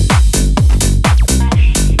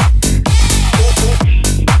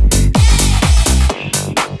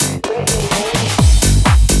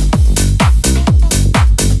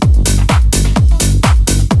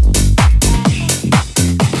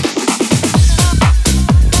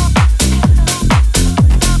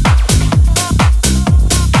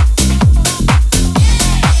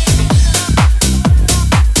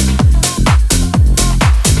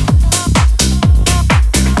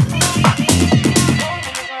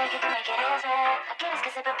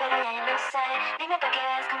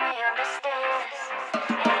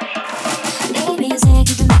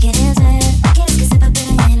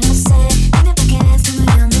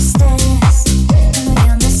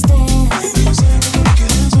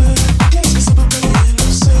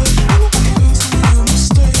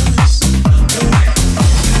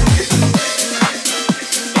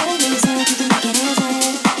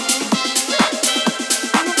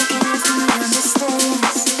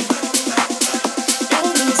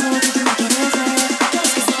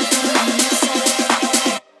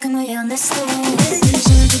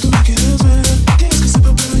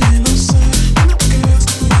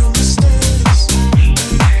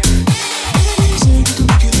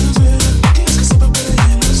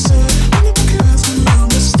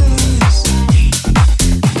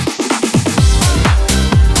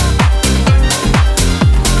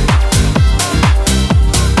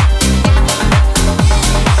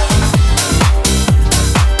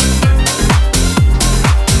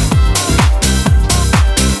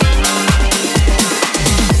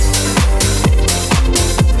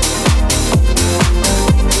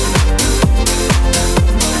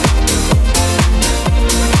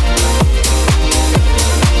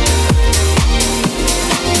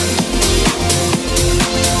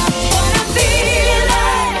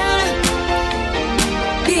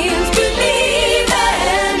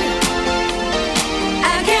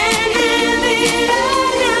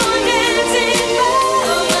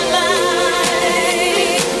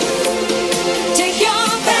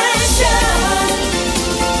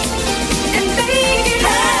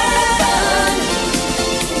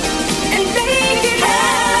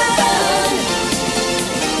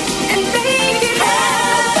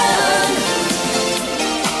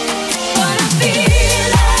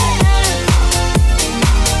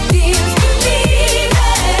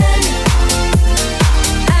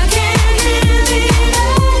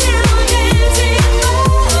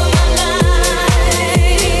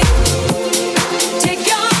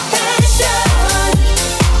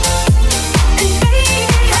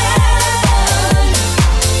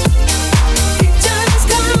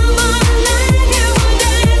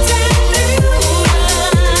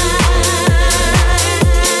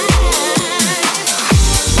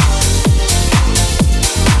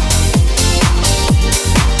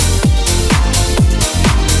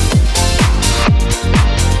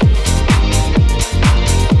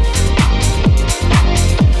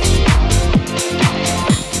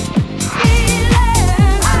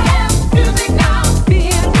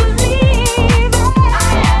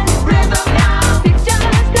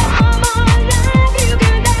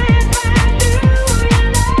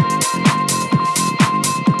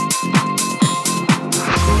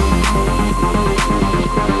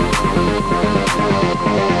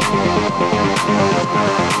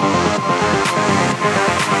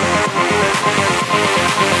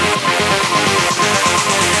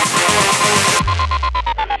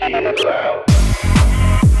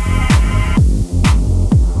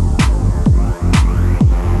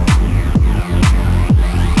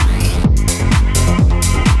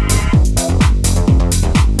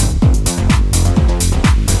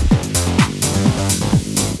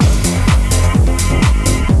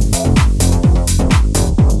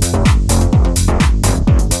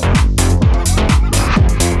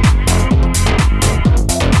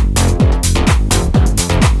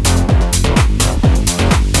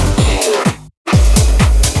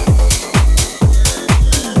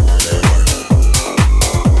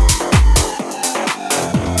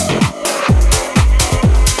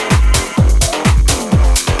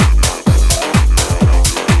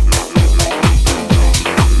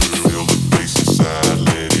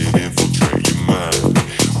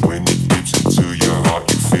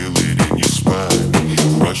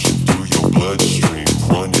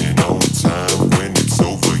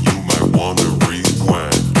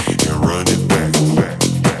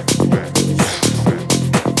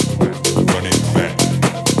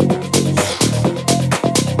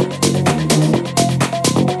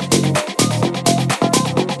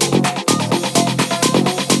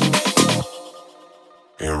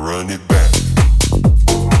 run it back.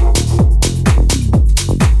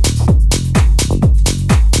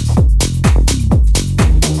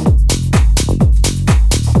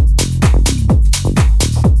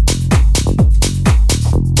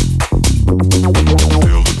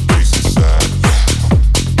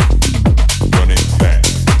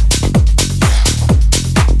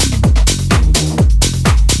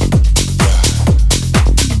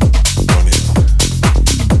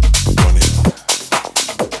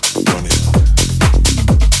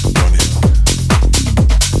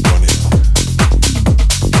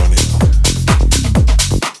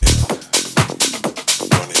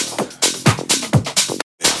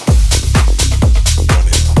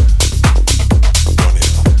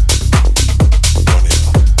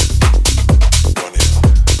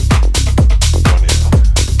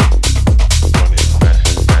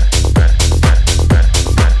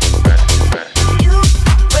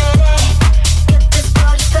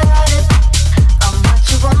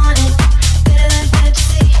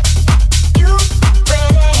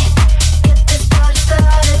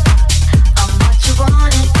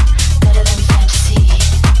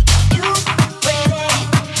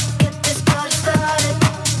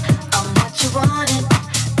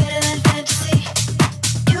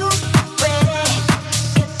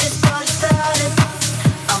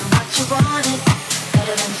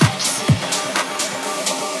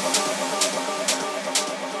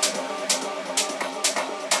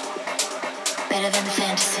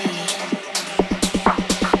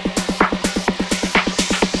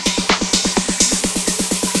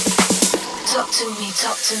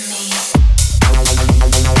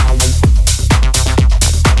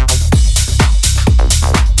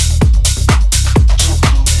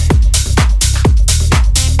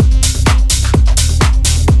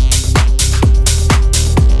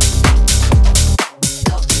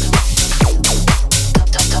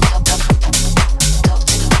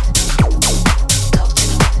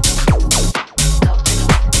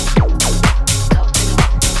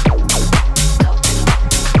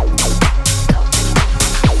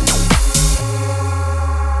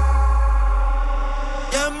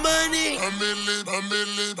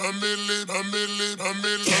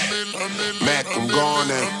 Mac, I'm gone.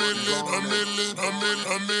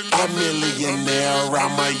 A millionaire,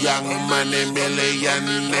 I'm a young money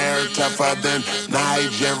millionaire, tougher than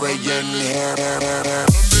Nigerian hair.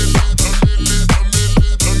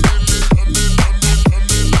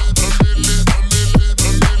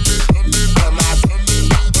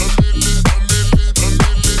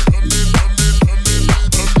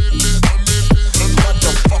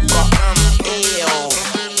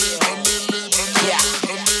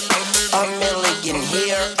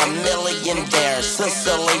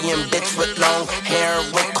 Sicilian bitch with long hair,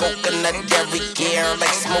 with coconut dairy gear,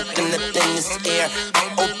 like smoking the thinnest air. I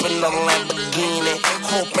open the Lamborghini,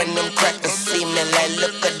 hoping them crackers see me. Like,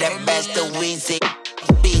 look at that bastard Weezy.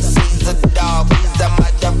 BC's a dog, he's a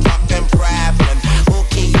motherfucking problem.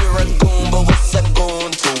 Okay, you're a goon, but what's a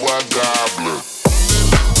goon to a goblin?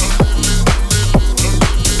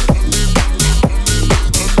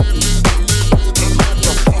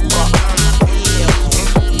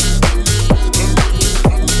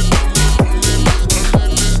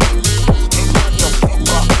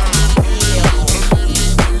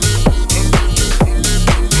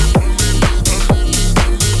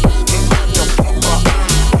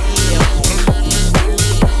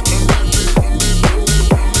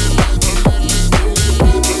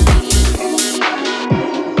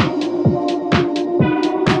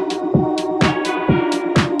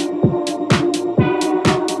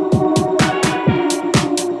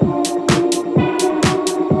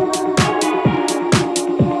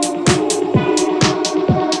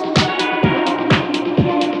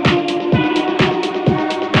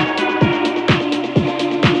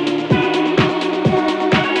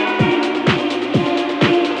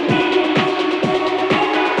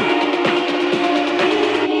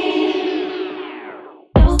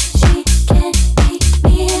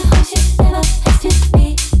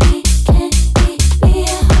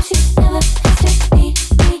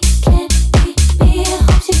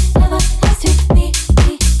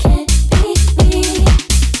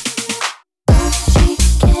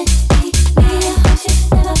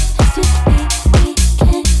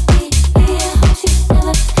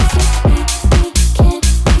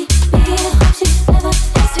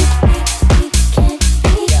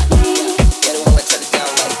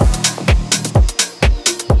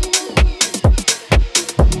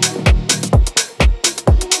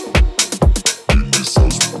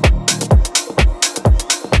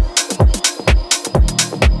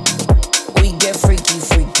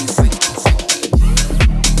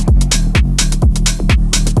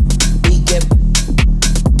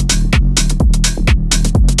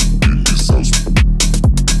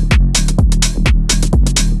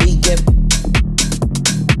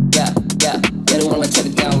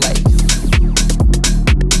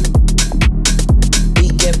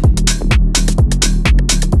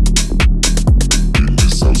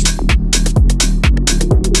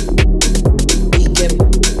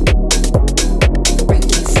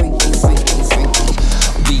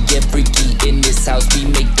 this house, we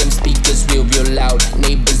make them speakers real, real loud.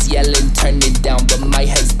 Neighbors yelling, turn it down, but my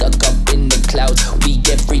head stuck up in the clouds. We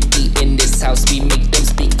get freaky in this house, we make them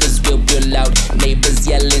speakers real, real loud. Neighbors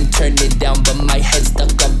yelling, turn it down, but my head stuck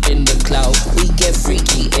up in the cloud. We get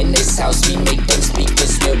freaky in this house, we make them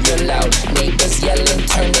speakers real, real loud. Neighbors yelling,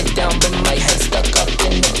 turn it down, but my head stuck up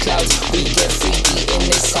in the clouds. We get freaky in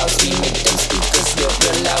this house, we make them speakers real,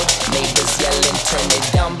 real loud. Neighbors yelling, turn it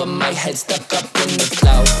down, but my head stuck up in the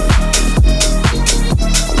cloud. We get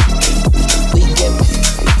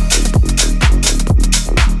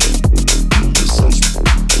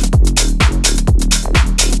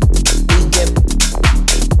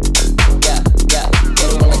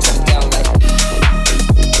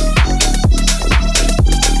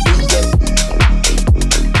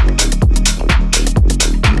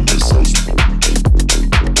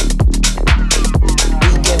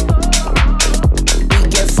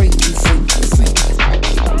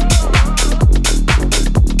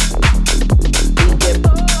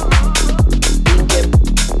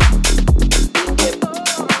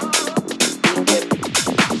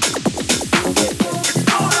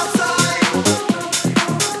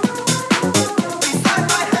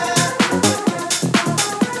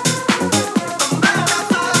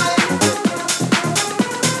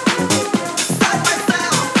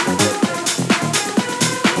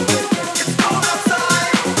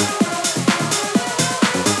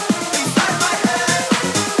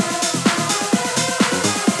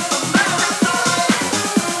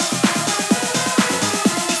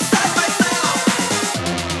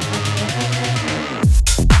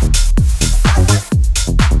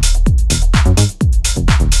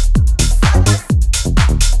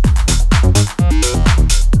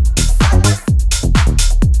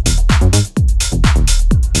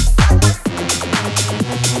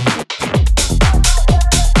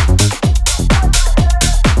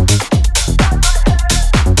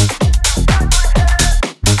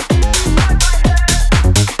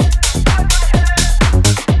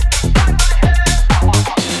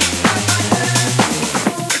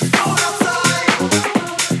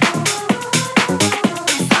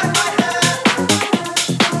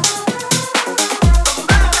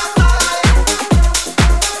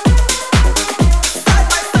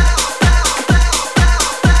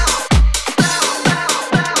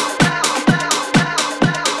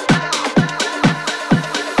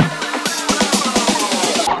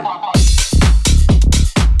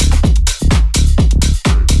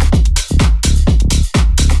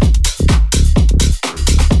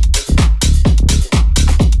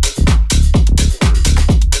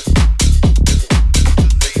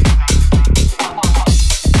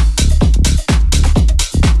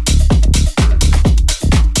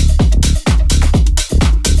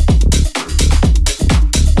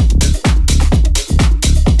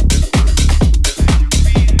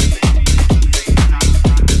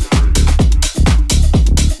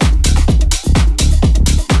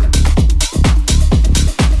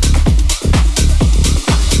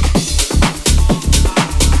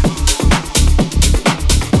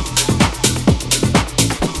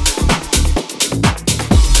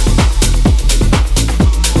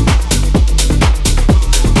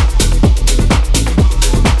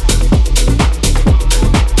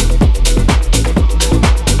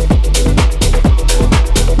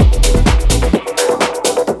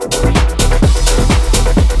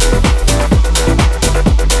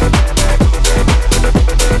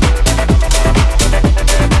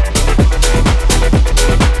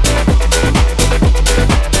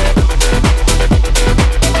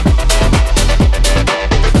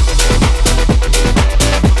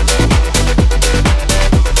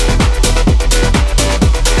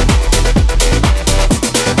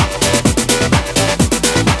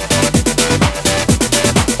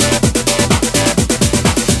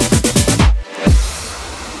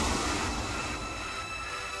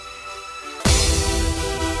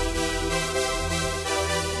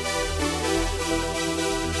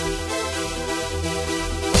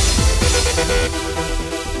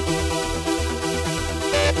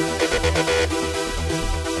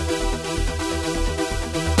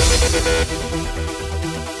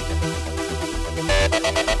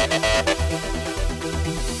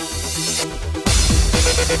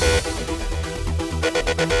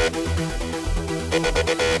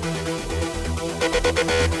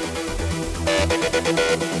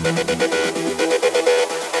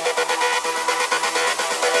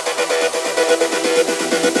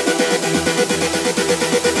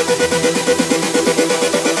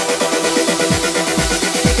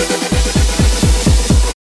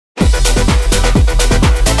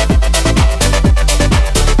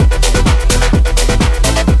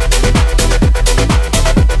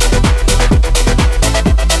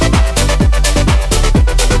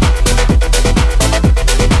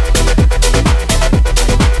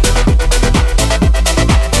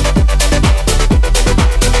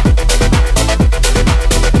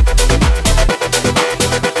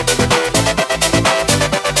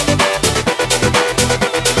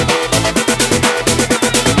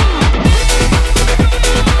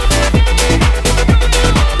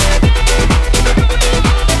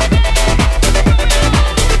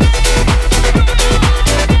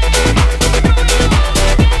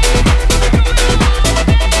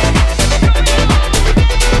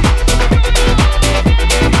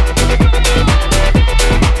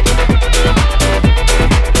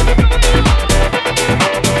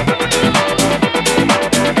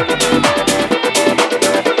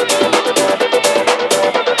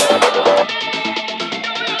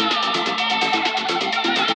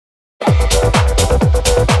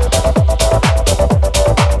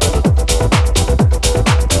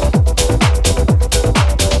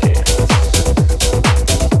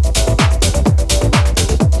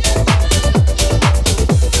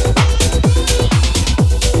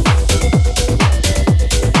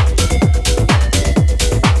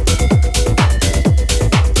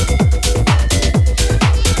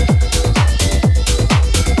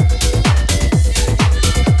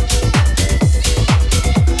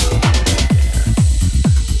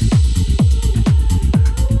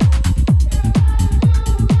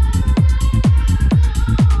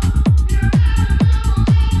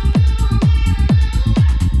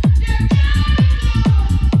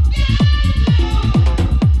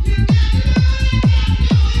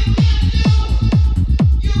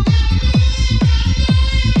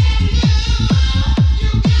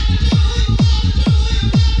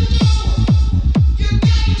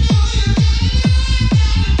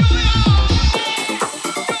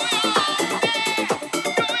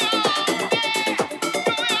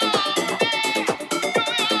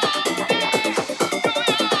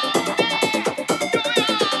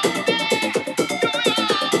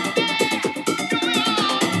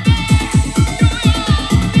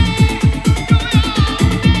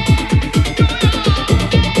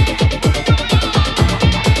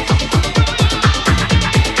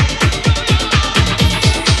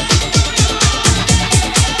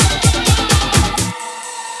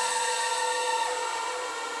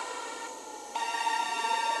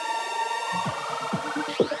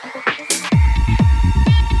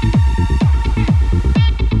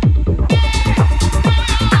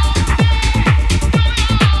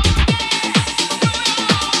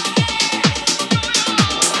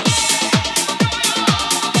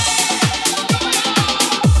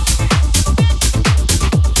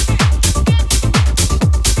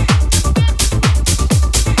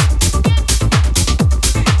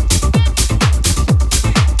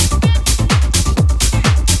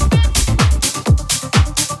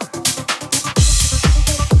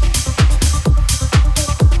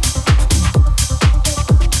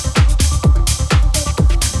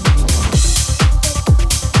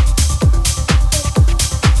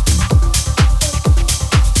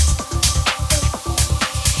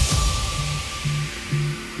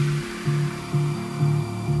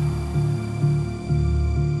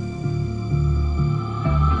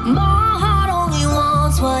My heart only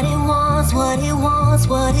wants what it wants, what it wants,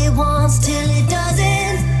 what it wants till it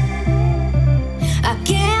doesn't. I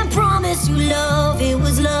can't promise you love, it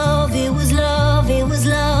was love, it was love, it was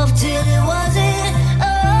love till it wasn't.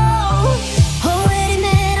 Oh, already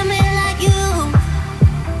met a man like you,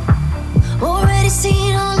 already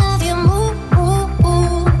seen all of your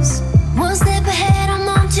moves. One step ahead, I'm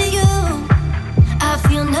on to you. I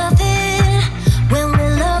feel nothing when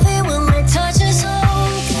we're loving, when we're touching so.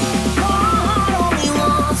 My heart only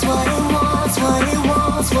wants what it wants, what it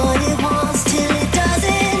wants, what it wants till it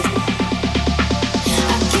doesn't.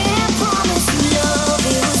 I can't promise you love,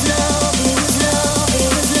 it was love, it was love, it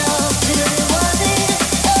was love till it wasn't.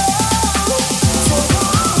 Oh, so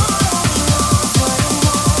my heart only wants what it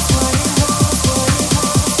wants, what it wants, what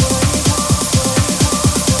it wants, what it wants, what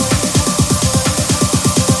it wants.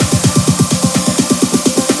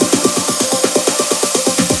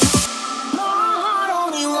 My heart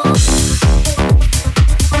only wants.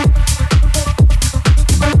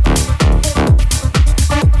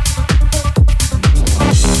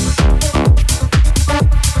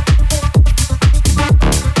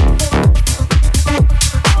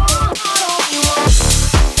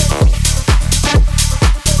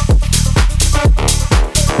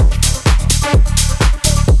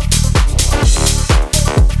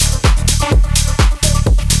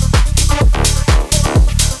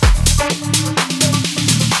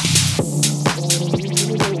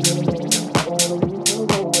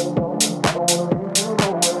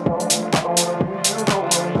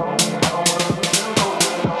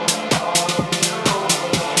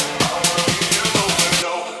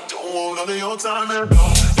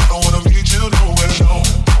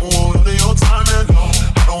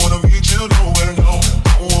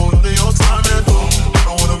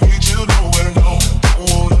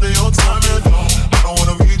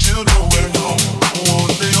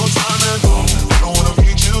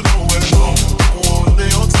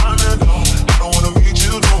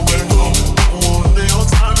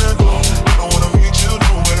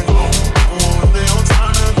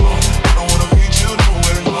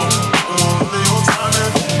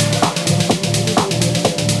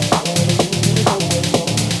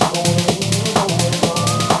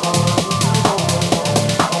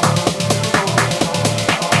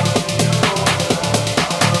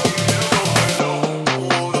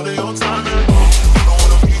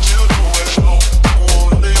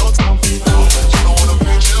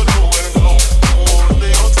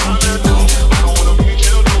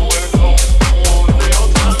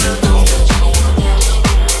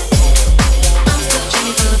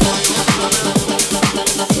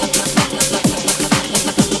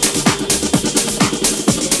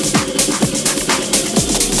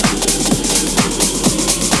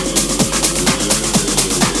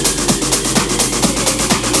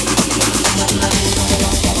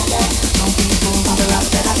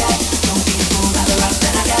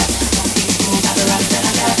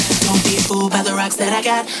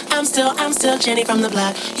 I'm still Jenny from the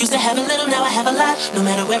block. Used to have a little, now I have a lot. No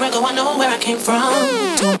matter where I go, I know where I came from.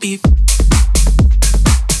 Don't be.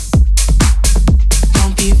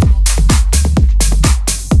 Don't be.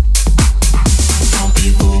 Don't be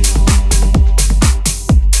fooled.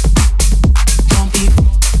 Don't be.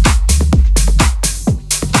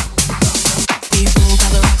 Be fooled by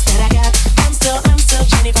the rocks that I got. I'm still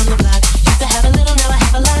Jenny from the block. Used to have a little, now I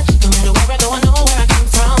have a lot. No matter where I go, I know where I came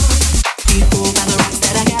from. Be fooled by the rocks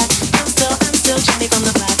that I got. I'm still Jenny from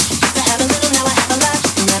the block. Used to have a little, now I have a lot.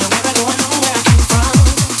 No matter where I go, I know where I came from.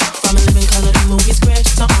 From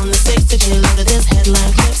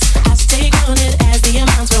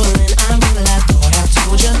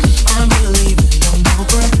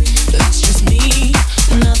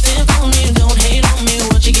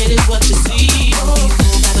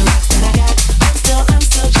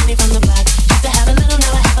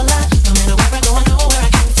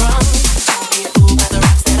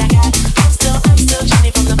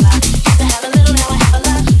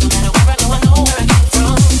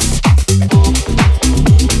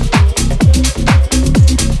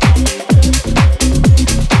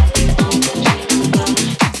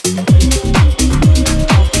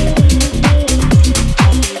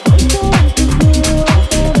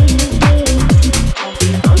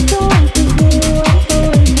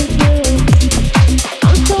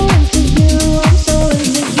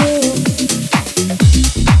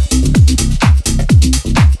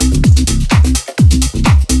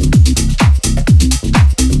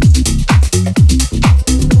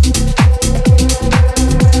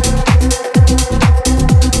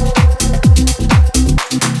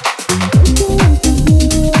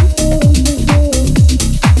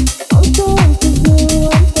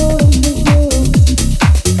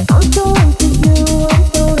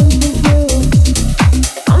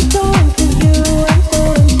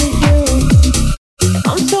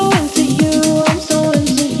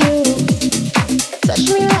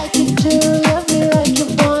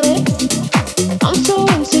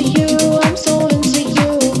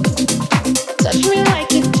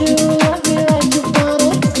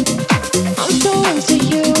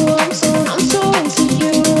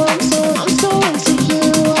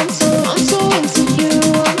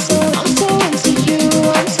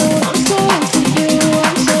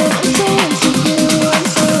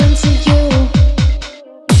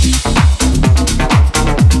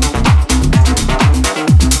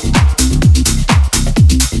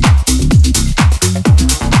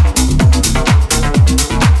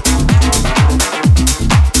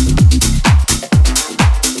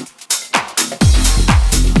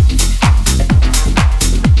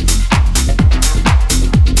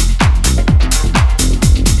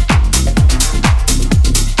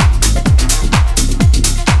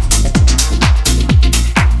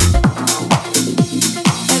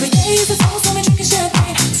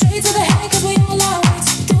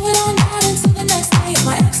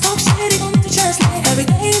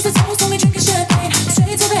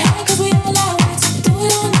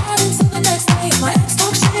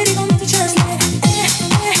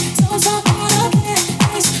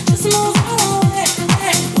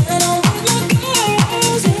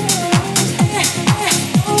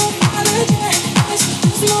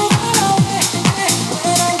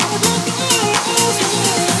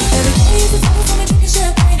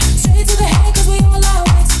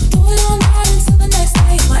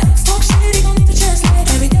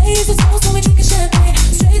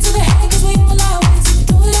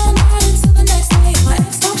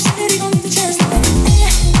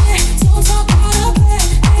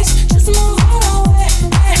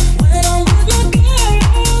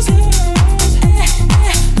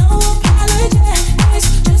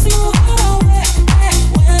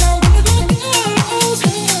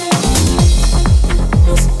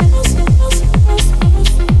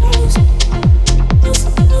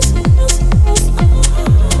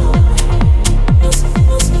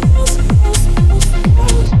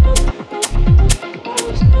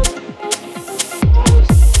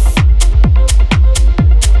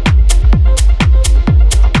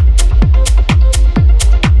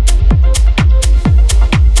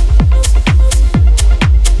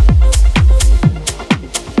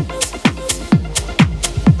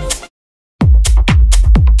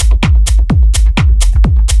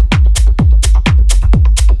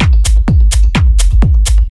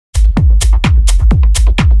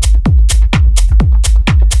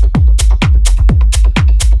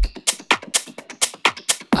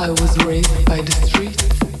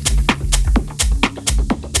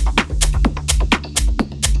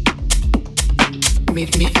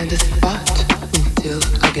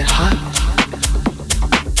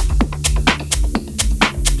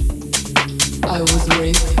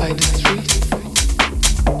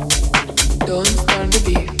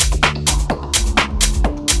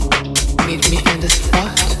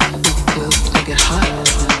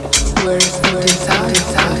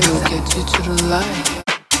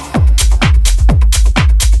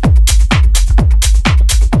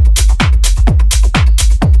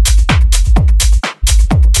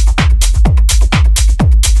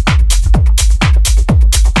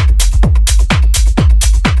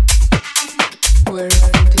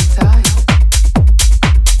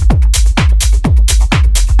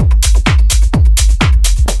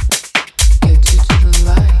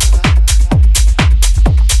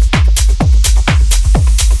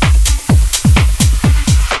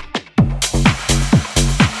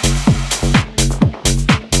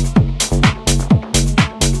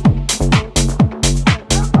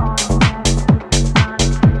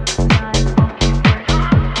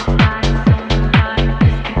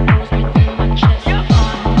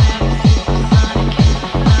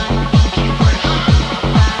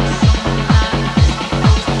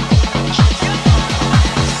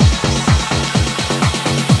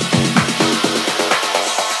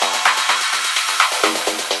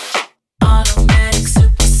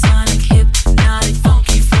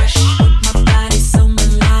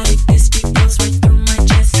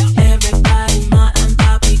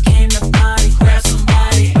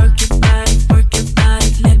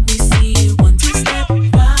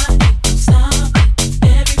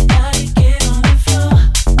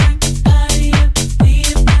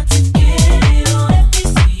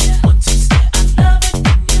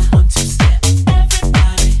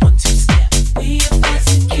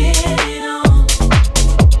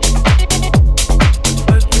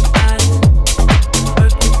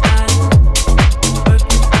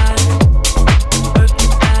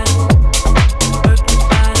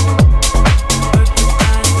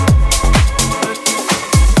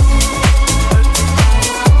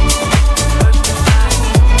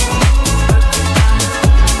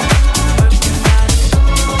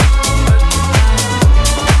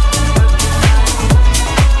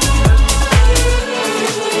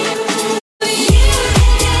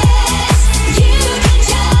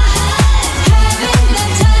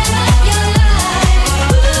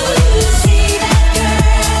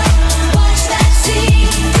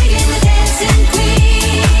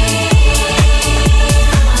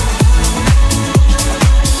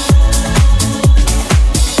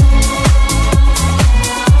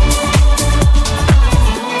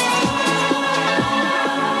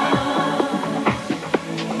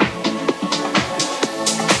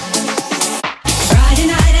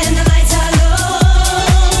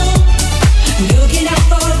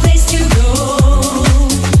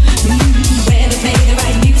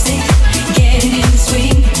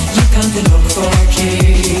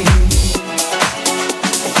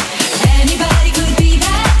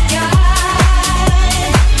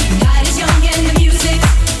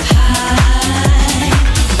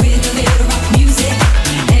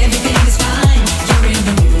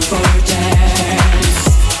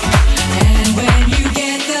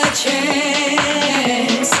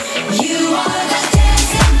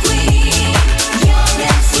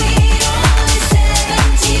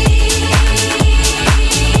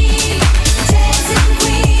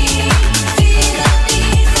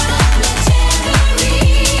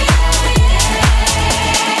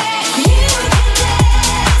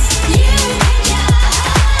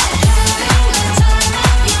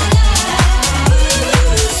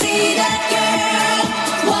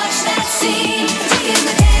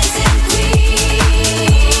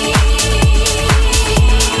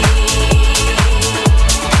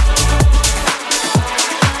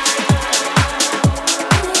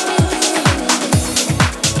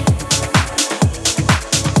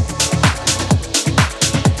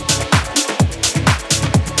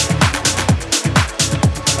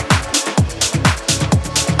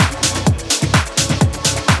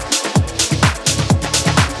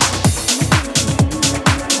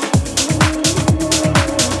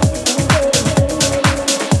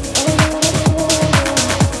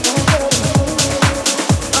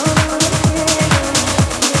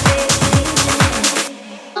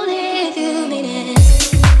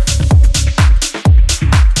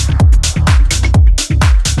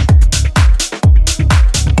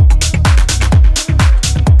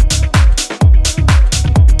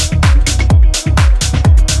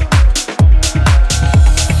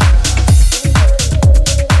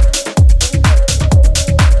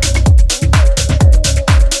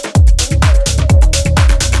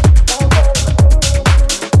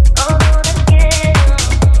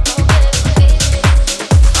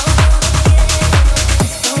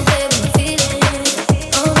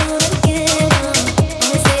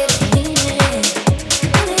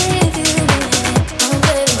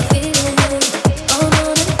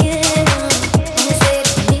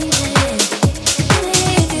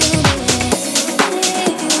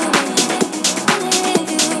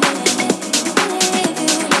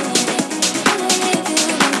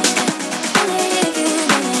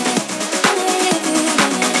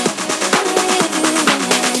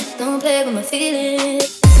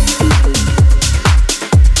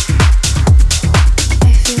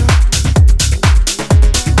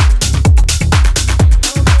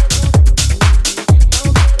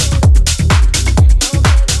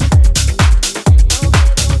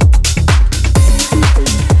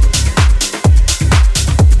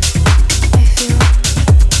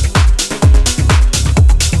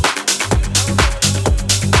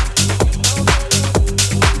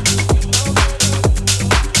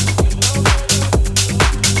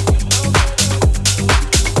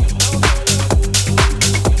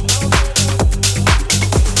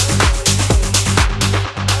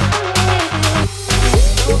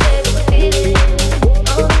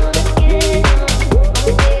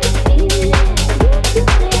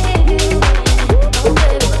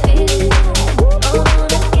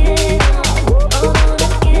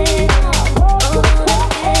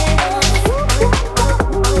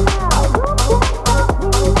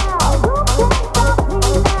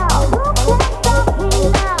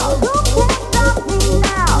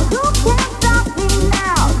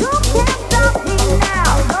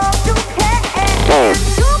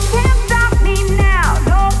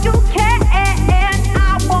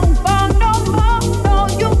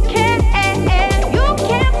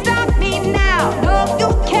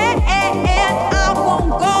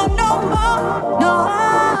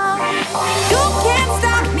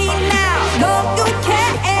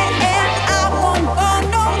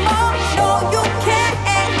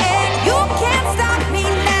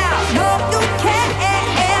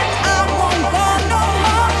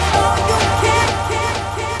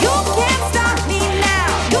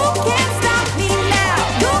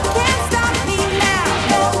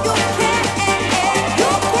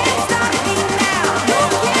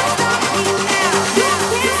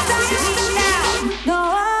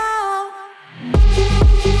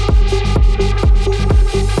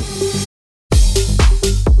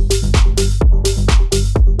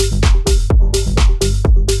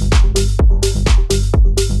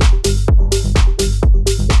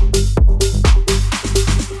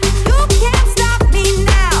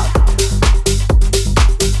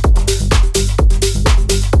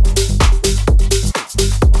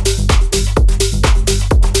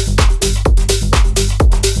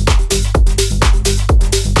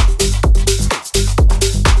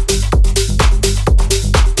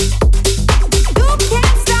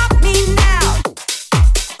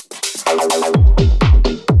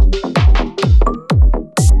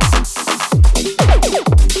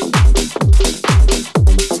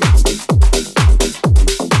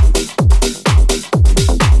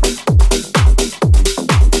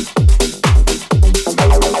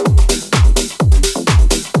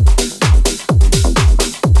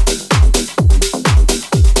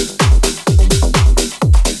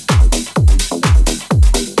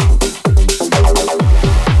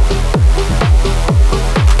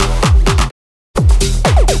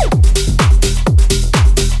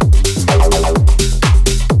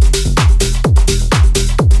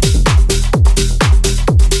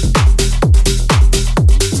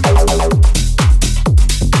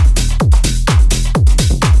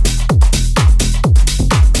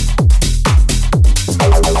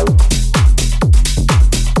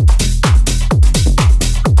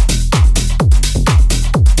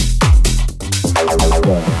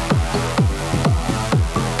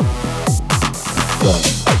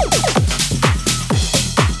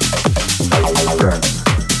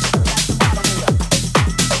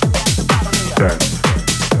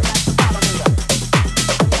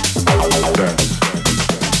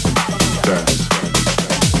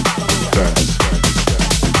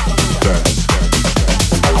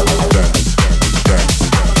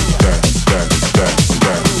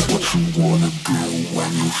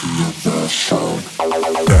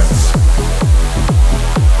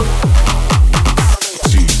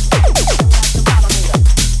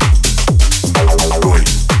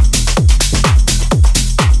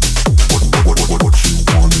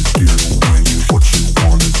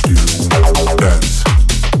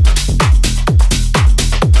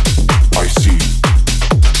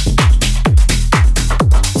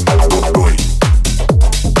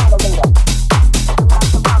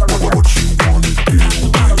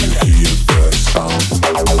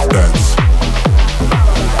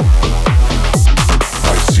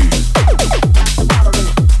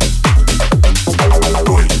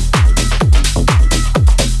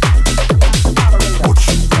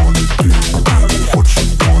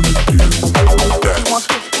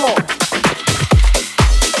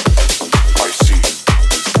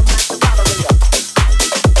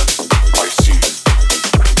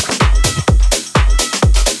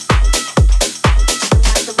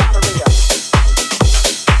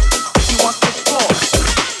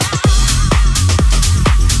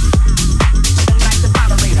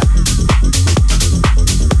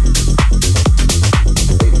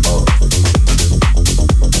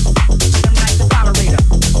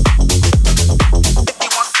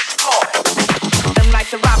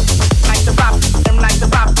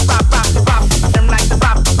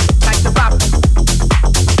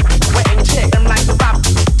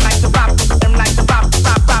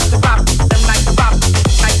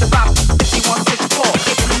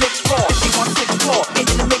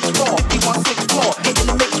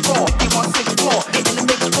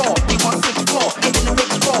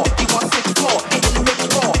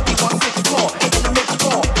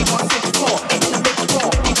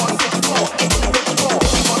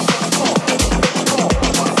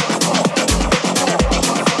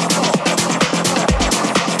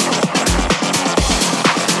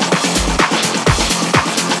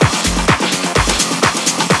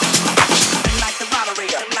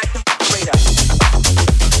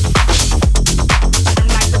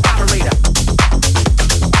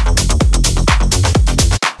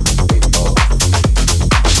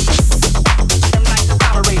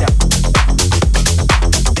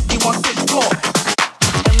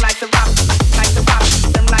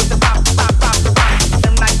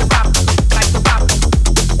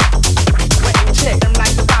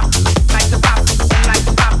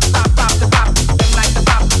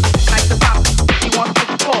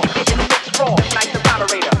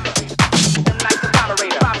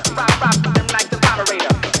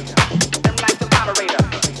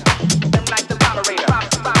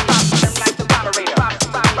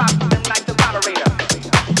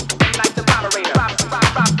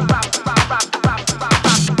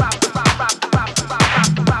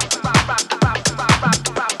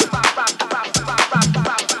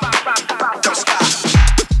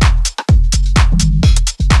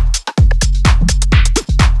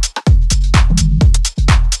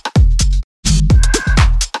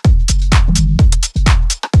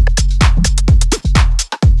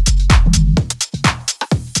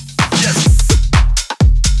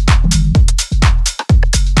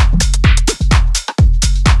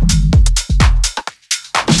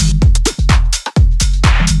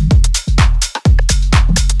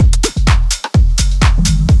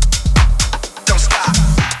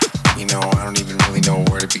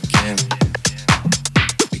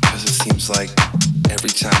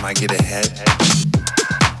I get ahead,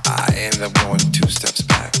 I end up going 2 steps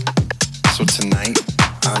back. So tonight,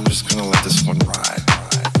 I'm just gonna let this one ride.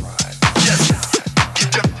 Yes, you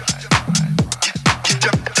jump, you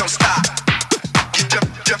jump, don't stop. You jump,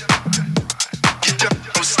 you jump,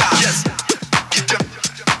 don't stop. Yes, you jump,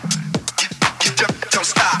 you jump, don't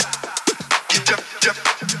stop. You jump. You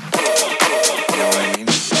know what I mean?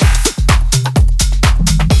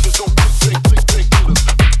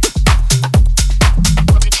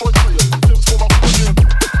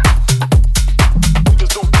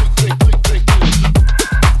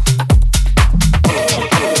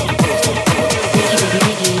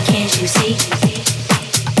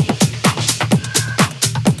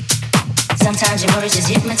 Sometimes your words just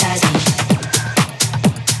hypnotize me.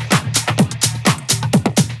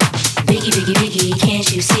 Biggie, biggie, biggie,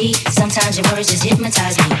 can't you see? Sometimes your words just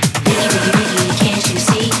hypnotize me. Biggie, biggie, biggie, can't you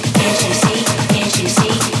see? Can't you see? Can't you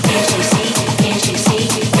see? Can't you see? Can't you see?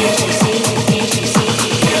 Can't you see? Can't you see?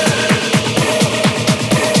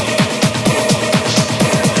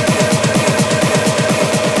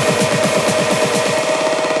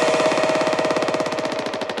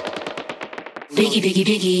 Biggie, biggie,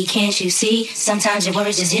 biggie, can't you see? Sometimes your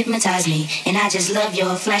words just hypnotize me, and I just love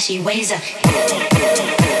your flashy ways.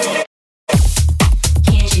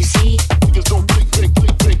 Can't you see?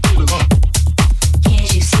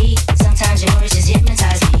 Can't you see? Sometimes your words just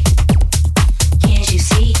hypnotize me. Can't you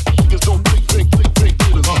see?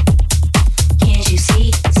 Can't you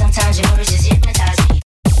see? Sometimes your words just hypnotize me.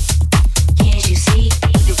 Can't you see?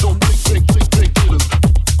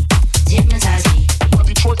 Hypnotize me.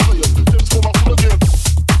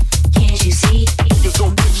 Can't you see?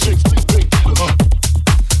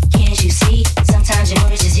 Can't you see? Sometimes your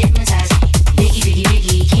words just hypnotize me. Biggie, biggie,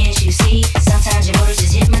 biggie, can't you see? Sometimes your words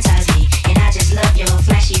just hypnotize me, and I just love your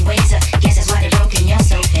flashy ways. Guess that's why they're broken, you're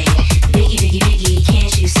so fake. Biggie, biggie, biggie,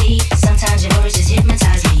 can't you see? Sometimes your words just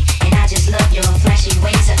hypnotize me, and I just love your flashy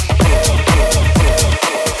ways.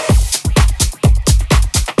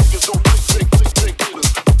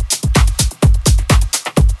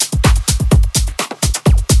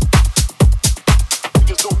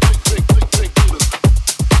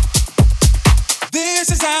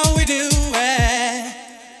 This is how we do it.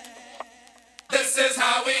 This is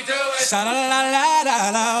how we do it. Sha la la la la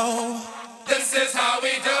la. This is how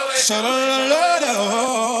we do it. Sha la la la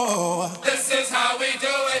la. This is how we do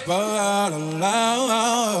it. La la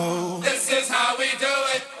la. This is how we do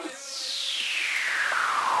it.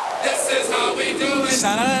 This is how we do it.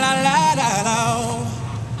 Sha la la la la la.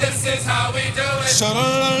 This is how we do it. Sha la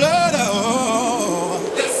la la la.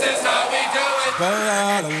 This is how we do it. La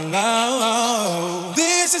la la.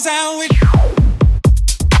 This is how we.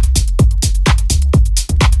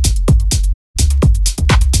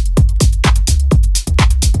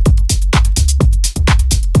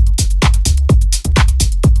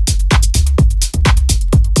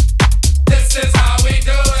 This is how we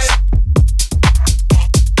do it.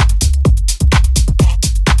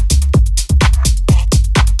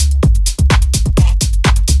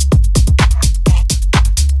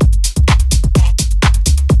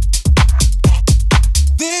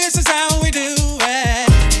 This is how we do it. This is how we do it.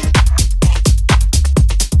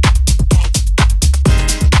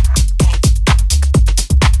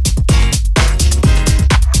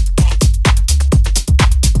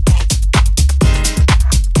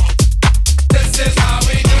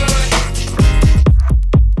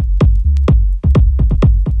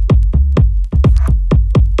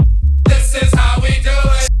 This is how we do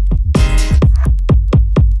it.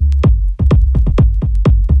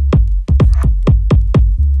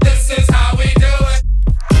 This is how we do it.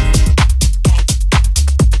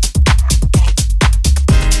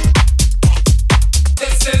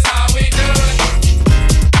 This is how we do it.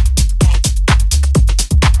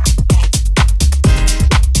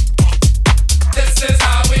 This is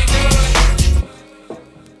how we do it.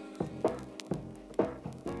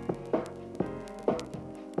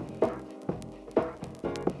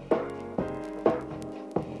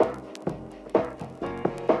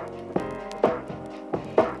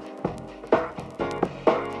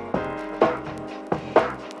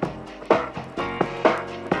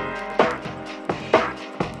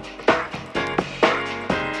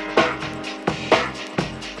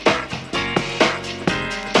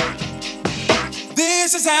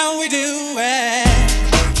 This is how we do it.